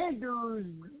Commanders,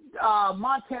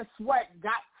 Montez Sweat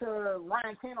got to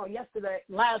Ryan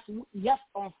Tannehill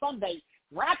on Sunday,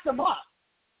 wrapped him up.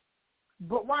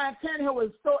 but Ryan Tannehill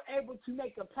was still able to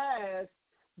make a pass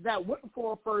that went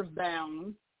for a first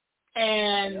down,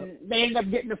 and they ended up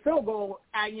getting the field goal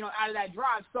out of that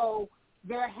drive. So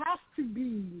there has to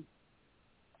be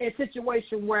a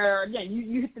situation where, again,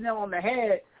 you hit the nail on the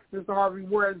head, Mr. Harvey,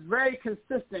 where it's very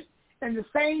consistent. In the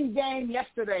same game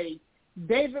yesterday,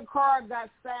 David Carr got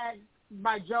sacked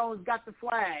by Jones, got the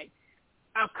flag.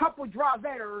 A couple drives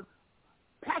later,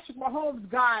 Patrick Mahomes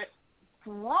got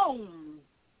thrown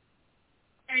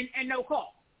and no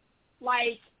call.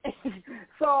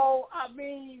 So, I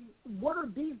mean, what are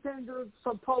defenders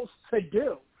supposed to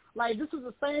do? This is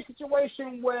the same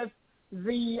situation with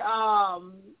the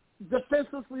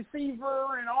defenseless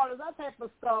receiver and all of that type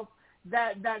of stuff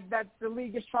that the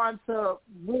league is trying to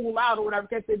rule out or whatever.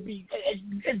 It's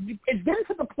getting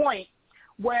to the point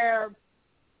where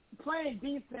playing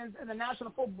defense in the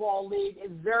National Football League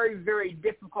is very, very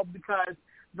difficult because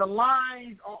the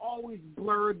lines are always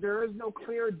blurred. There is no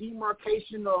clear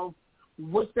demarcation of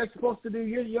what they're supposed to do.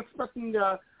 You're expecting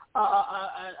a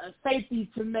safety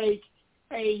to make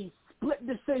a split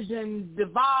decision,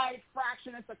 divide,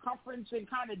 fraction, and circumference, and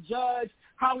kind of judge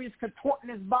how he's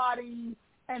contorting his body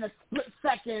in a split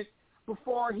second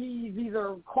before he's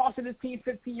either crossing his team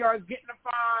 15 yards, getting a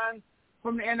fine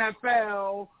from the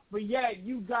NFL. But yet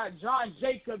you got John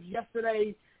Jacobs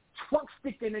yesterday truck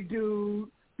sticking a dude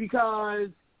because,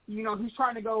 he's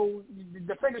trying to go, the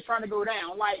defender's trying to go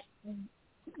down.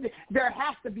 There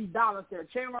has to be balance there.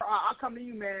 Chandler, I'll come to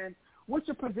you, man. What's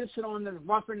your position on this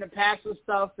roughing the passer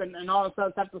stuff and all this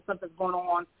other type of stuff that's going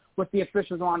on with the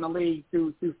officials around the league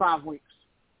through 5 weeks?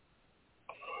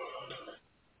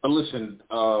 Listen,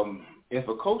 if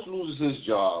a coach loses his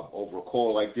job over a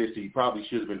call like this, he probably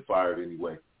should have been fired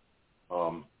anyway.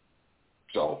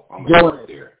 So I'm going to start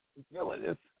there.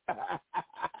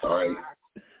 All right.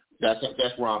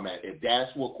 That's where I'm at. If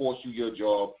that's what cost you your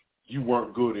job, you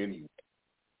weren't good anyway.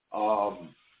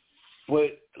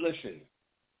 But listen,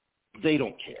 they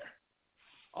don't care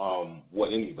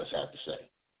what any of us have to say.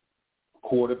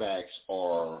 Quarterbacks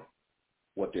are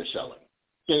what they're selling.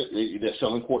 They're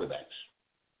selling quarterbacks.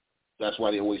 That's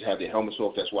why they always have their helmets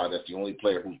off. That's why that's the only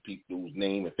player whose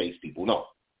name and face people know.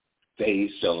 They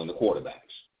selling the quarterbacks.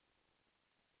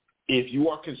 If you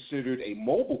are considered a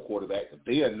mobile quarterback,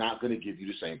 they are not going to give you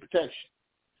the same protection.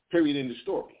 Period, end of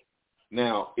story.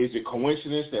 Now, is it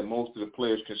coincidence that most of the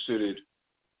players considered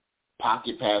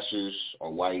pocket passers are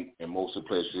white and most of the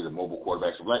players considered mobile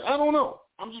quarterbacks are black? I don't know.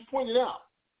 I'm just pointing it out.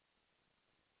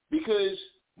 Because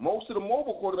most of the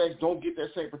mobile quarterbacks don't get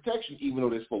that same protection even though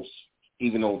they're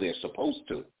supposed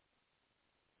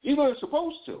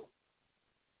to.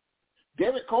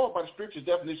 Derek Carr, by the strictest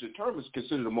definition of the term, is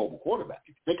considered a mobile quarterback,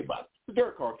 if you think about it. But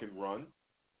Derek Carr can run.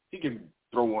 He can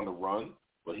throw on the run,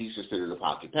 but he's considered a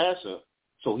pocket passer,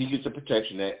 so he gets the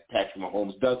protection that Patrick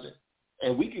Mahomes doesn't.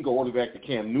 And we can go all the way back to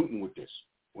Cam Newton with this.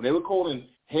 When they were calling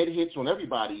head hits on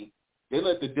everybody, they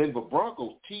let the Denver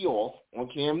Broncos tee off on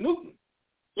Cam Newton.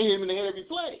 They hit him in the head every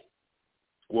play.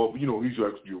 Well, he's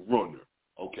actually a runner.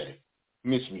 Okay.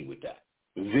 Miss me with that.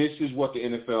 This is what the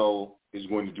NFL is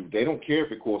going to do. They don't care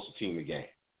if it costs a team a game.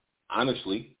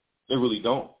 Honestly, they really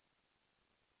don't.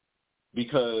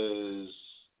 Because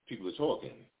people are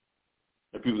talking.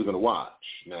 And people are going to watch.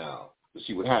 Now, let's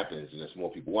see what happens. And there's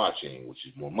more people watching, which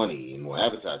is more money and more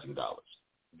advertising dollars.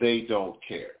 They don't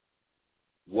care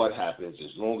what happens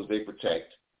as long as they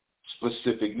protect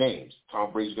specific names.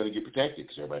 Tom Brady's going to get protected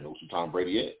because everybody knows who Tom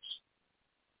Brady is.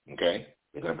 Okay?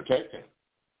 They're going to protect him.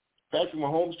 Patrick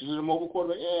Mahomes is a mobile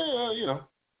quarterback. Yeah,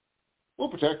 we'll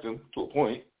protect him to a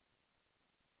point.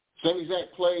 Same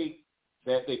exact play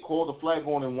that they call the flag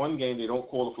on in one game, they don't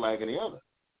call the flag in the other.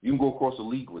 You can go across the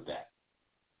league with that.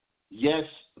 Yes,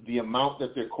 the amount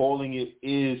that they're calling it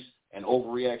is an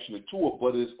overreaction to it,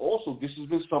 but it's also, this has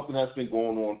been something that's been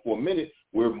going on for a minute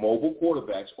where mobile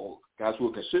quarterbacks, or guys who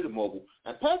are considered mobile,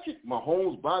 and Patrick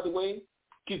Mahomes, by the way,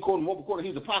 keep calling him mobile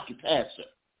quarterback, he's a pocket passer.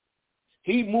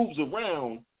 He moves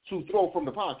around to throw from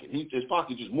the pocket. His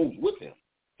pocket just moves with him.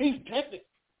 He's technical.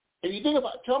 If you think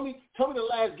about it, tell me the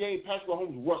last game Patrick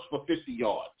Mahomes rushed for 50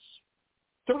 yards.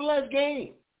 Tell me the last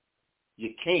game.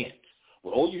 You can't.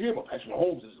 Well, all you hear about Patrick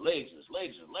Mahomes is his legs.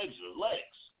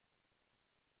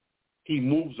 He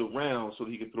moves around so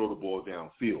that he can throw the ball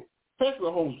downfield. Patrick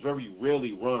Mahomes very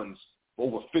rarely runs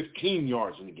over 15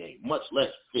 yards in the game, much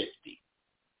less 50.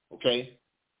 Okay?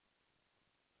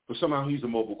 But somehow he's a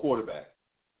mobile quarterback.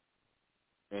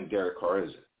 And Derek Carr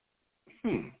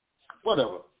isn't.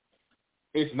 Whatever.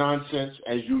 It's nonsense,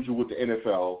 as usual with the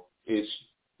NFL. It's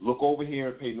look over here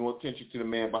and pay no attention to the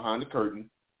man behind the curtain,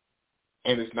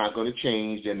 and it's not going to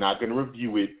change. They're not going to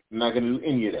review it. They're not going to do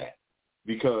any of that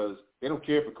because They don't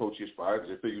care if a coach gets fired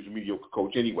because they think he was a mediocre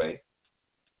coach anyway.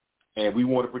 And we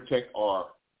want to protect our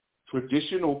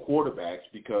traditional quarterbacks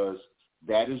because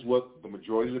that is what the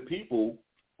majority of the people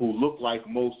who look like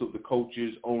most of the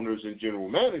coaches, owners, and general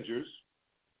managers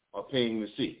are paying to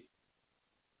see.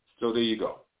 So there you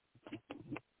go.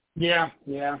 Yeah.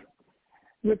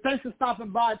 Well, thanks for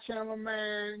stopping by, Chandler,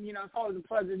 man. You know, it's always a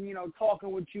pleasure,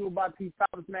 talking with you about these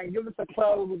topics, man. Give us a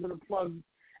plug. We're going to plug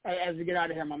as we get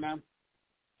out of here, my man.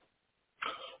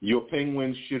 Your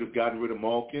Penguins should have gotten rid of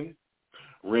Malkin.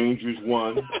 Rangers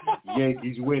won,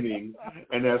 Yankees winning,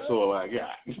 and that's all I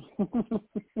got.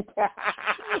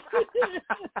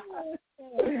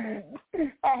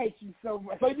 I hate you so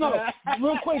much. But no,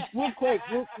 real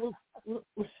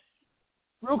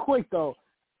quick though,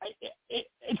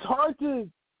 it's hard to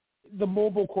the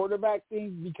mobile quarterback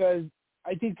thing because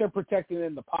I think they're protecting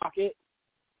in the pocket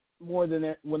more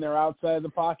than when they're outside of the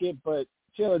pocket. But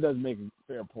Chandler does make a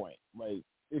fair point. Like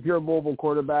if you're a mobile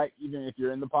quarterback, even if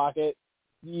you're in the pocket,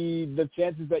 the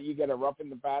chances that you get a roughing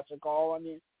the passer call on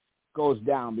you goes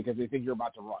down because they think you're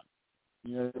about to run.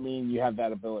 You know what I mean? You have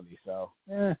that ability. So,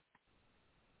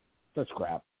 that's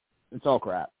crap. It's all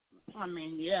crap. I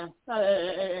mean, yeah,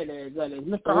 it is.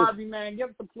 Mr. Harvey, man, give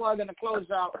us a plug and a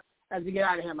closeout as we get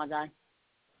out of here, my guy.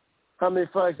 How many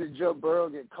flags did Joe Burrow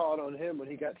get caught on him when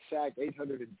he got sacked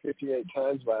 858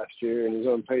 times last year and he's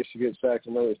on pace to get sacked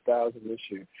another 1,000 this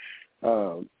year?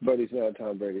 But he's not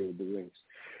Tom Brady with the rings.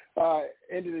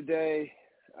 End of the day,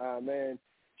 man,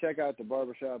 check out the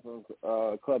barbershop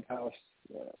Clubhouse.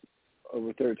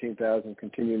 Over 13,000,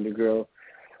 continuing to grow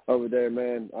over there,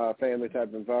 man. Family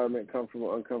type environment,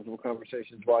 comfortable, uncomfortable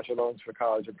conversations, watch-alongs for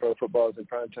college and pro footballs and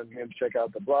primetime games. Check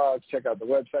out the blogs. Check out the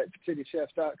website,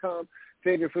 citychefs.com.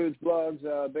 Finger Foods blogs,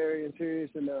 Barry and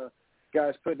Sirius, and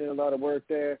guys putting in a lot of work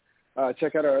there.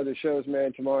 Check out our other shows,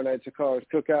 man. Tomorrow night's a Callers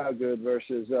Cookout, good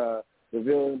versus the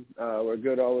Villian, where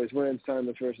good always wins.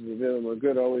 Timeless versus the Villian, where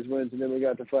good always wins. And then we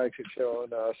got the flagship show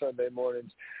on Sunday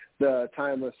mornings, the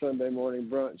Timeless Sunday morning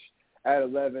brunch at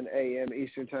 11 a.m.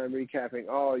 Eastern Time, recapping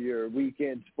all your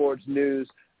weekend sports news,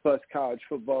 plus college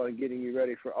football, and getting you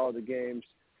ready for all the games.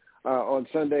 On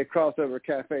Sunday, Crossover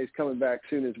Cafe is coming back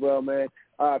soon as well, man.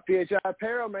 PHI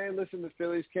Apparel, man. Listen, the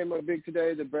Phillies came up big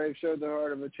today. The Braves showed the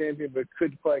heart of a champion, but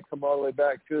couldn't quite come all the way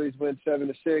back. Phillies win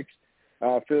 7-6.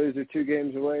 Phillies are 2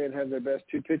 games away and have their best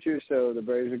 2 pitchers, so the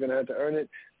Braves are going to have to earn it.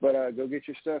 But go get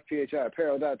your stuff,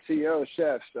 phiapparel.co.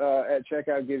 Chefs at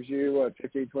checkout gives you,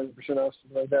 15, 20% off,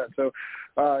 something like that. So,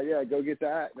 go get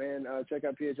that, man. Check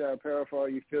out PHI Apparel for all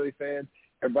you Philly fans.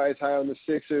 Everybody's high on the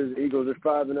Sixers. Eagles are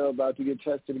 5-0, about to get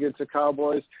tested against the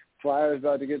Cowboys. Flyers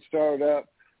about to get started up.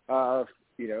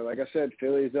 Like I said,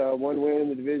 Phillies 1 win in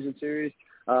the division series.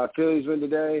 Phillies win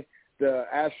today. The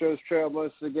Astros trail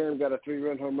most of the game. Got a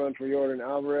 3-run home run for Yordan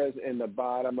Alvarez in the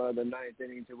bottom of the 9th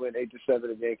inning to win 8-7.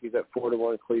 The Yankees at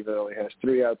 4-1. Cleveland only has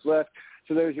 3 outs left.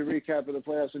 So there's your recap of the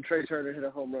playoffs. And Trey Turner hit a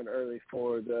home run early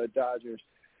for the Dodgers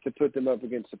to put them up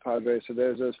against the Padres. So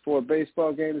there's those 4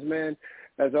 baseball games, man.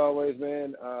 As always,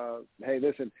 man, hey,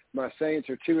 listen, my Saints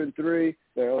are 2-3.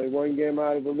 They're only 1 game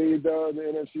out of the lead, though, in the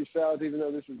NFC South, even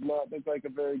though this does not look like a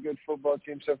very good football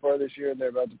team so far this year, and they're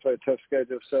about to play a tough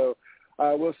schedule. So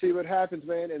we'll see what happens,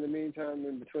 man. In the meantime,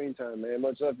 in between time, man.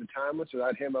 Much love to Timeless.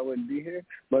 Without him, I wouldn't be here.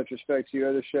 Much respect to you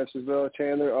other chefs as well.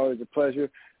 Chandler, always a pleasure.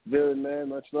 Villian, man,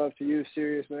 much love to you.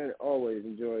 Sirius, man, always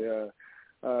enjoy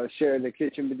sharing the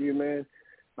kitchen with you, man.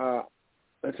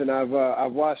 Listen, I've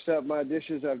washed up my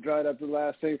dishes. I've dried up the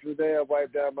last thing for the day. I've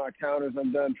wiped down my counters.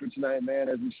 I'm done for tonight, man.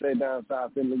 As we say down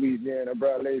south in Louisiana,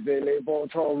 brale, vele, bon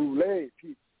temps roulé.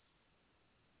 Peace.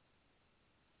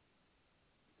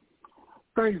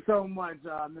 Thanks so much,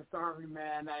 Mr. Harvey,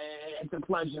 man. It's a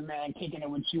pleasure, man, kicking it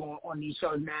with you on these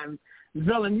shows, man.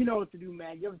 Villian, you know what to do,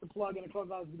 man. Give us a plug and a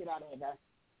close out to get out of here, guys.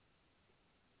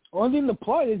 Only thing to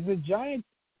plug is the Giants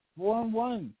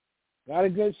 4-1. Got a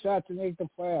good shot to make the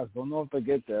playoffs. Don't know if they'll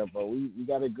get there, but we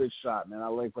got a good shot, man. I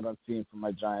like what I'm seeing from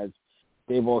my Giants.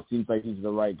 Daboll seems like he's the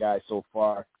right guy so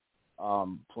far,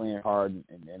 playing hard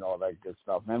and all that good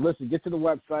stuff, man. Listen, get to the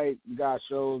website. We got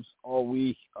shows all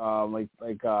week,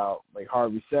 like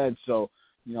Harvey said. So,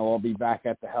 I'll be back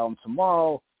at the helm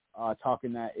tomorrow,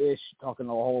 talking a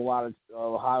whole lot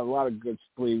of good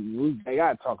food. They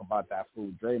got to talk about that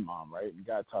food, Draymond, right? We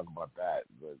got to talk about that.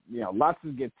 But, lots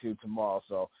to get to tomorrow,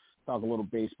 so talk a little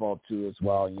baseball, too, as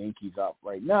well. Yankees up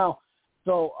right now.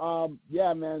 So,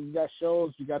 man, we got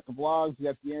shows, we got the blogs, we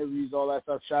got the interviews, all that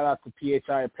stuff. Shout out to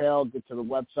PHI Apparel. Get to the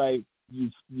website.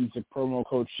 Use the promo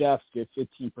code CHEFS. Get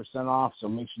 15% off, so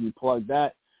make sure you plug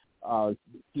that.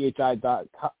 PHI.co.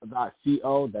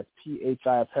 That's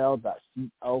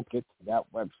PHIapparel.co. Get to that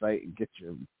website and get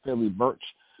your Philly merch.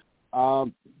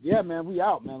 Yeah, man, we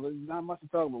out, man. There's not much to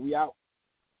talk about. We out.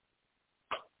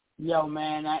 Yo,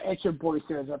 man, it's your boy,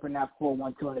 Sirius, up in that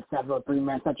 412-703,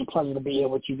 man. Such a pleasure to be here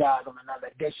with you guys on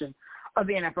another edition of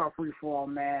the NFL Free For All,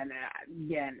 man.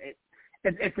 Again,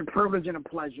 it's a privilege and a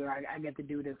pleasure. I get to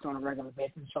do this on a regular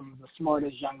basis from the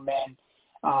smartest young men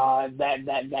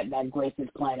that grace this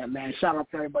planet, man. Shout out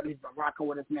to everybody who's been rocking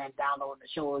with us, man, downloading the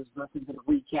shows, listening to the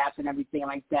recaps and everything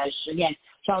like that. Again,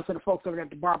 shout out to the folks over there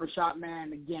at the barbershop,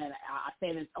 man. Again, I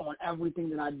say this on everything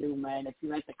that I do, man. If you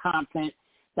like the content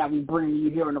that we bring you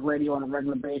here on the radio on a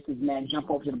regular basis, man, jump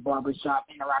over to the barbershop,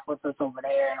 interact with us over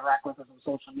there, interact with us on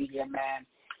social media, man.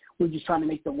 We're just trying to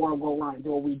make the world go around and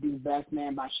do what we do best,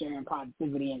 man, by sharing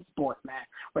positivity in sports, man.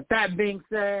 With that being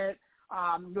said,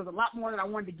 there's a lot more that I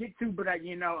wanted to get to, but,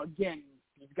 again,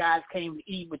 these guys came to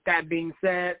eat. With that being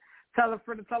said, tell a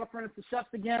friend it's the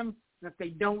chefs again. And if they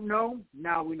don't know,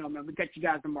 now we know, man. We'll catch you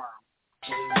guys tomorrow.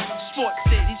 Sports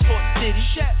City,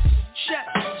 chefs,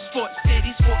 Sports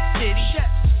City, chefs, Sports City,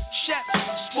 chefs,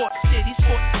 Sports City,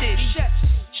 chefs.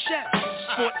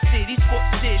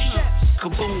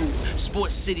 Kaboom,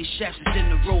 Sports City chefs is in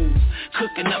the room,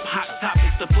 cooking up hot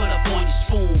topics to put up on your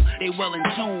spoon. They well in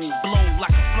tune, bloom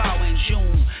like a flower in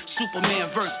June.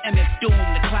 Superman vs. MF Doom,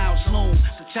 the clouds loom.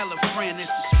 So tell a friend it's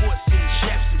the Sports City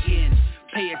chefs again.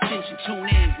 Pay attention, tune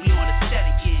in, we on the set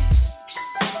again.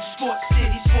 Sports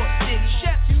City,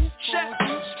 chefs,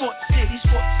 Sports City,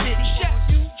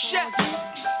 chefs,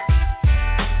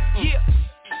 yeah.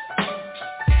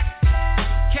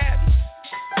 Cabby,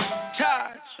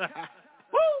 Taj.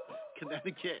 Woo!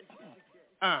 Connecticut.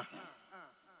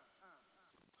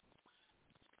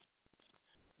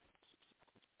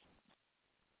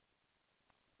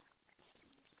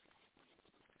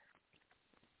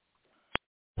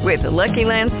 With the Lucky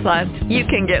Land Slots, you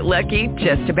can get lucky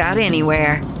just about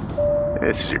anywhere.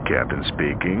 This is your captain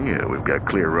speaking. We've got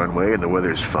clear runway and the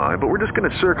weather's fine, but we're just going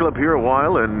to circle up here a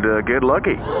while and get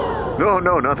lucky.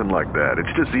 No, nothing like that. It's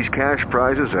just these cash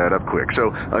prizes add up quick. So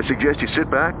I suggest you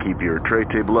sit back, keep your tray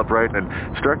table upright, and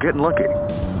start getting lucky.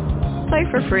 Play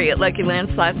for free at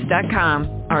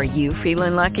LuckyLandSlots.com. Are you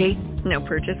feeling lucky? No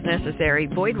purchase necessary.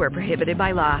 Void where prohibited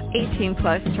by law.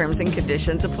 18+ terms and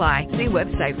conditions apply. See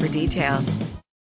website for details.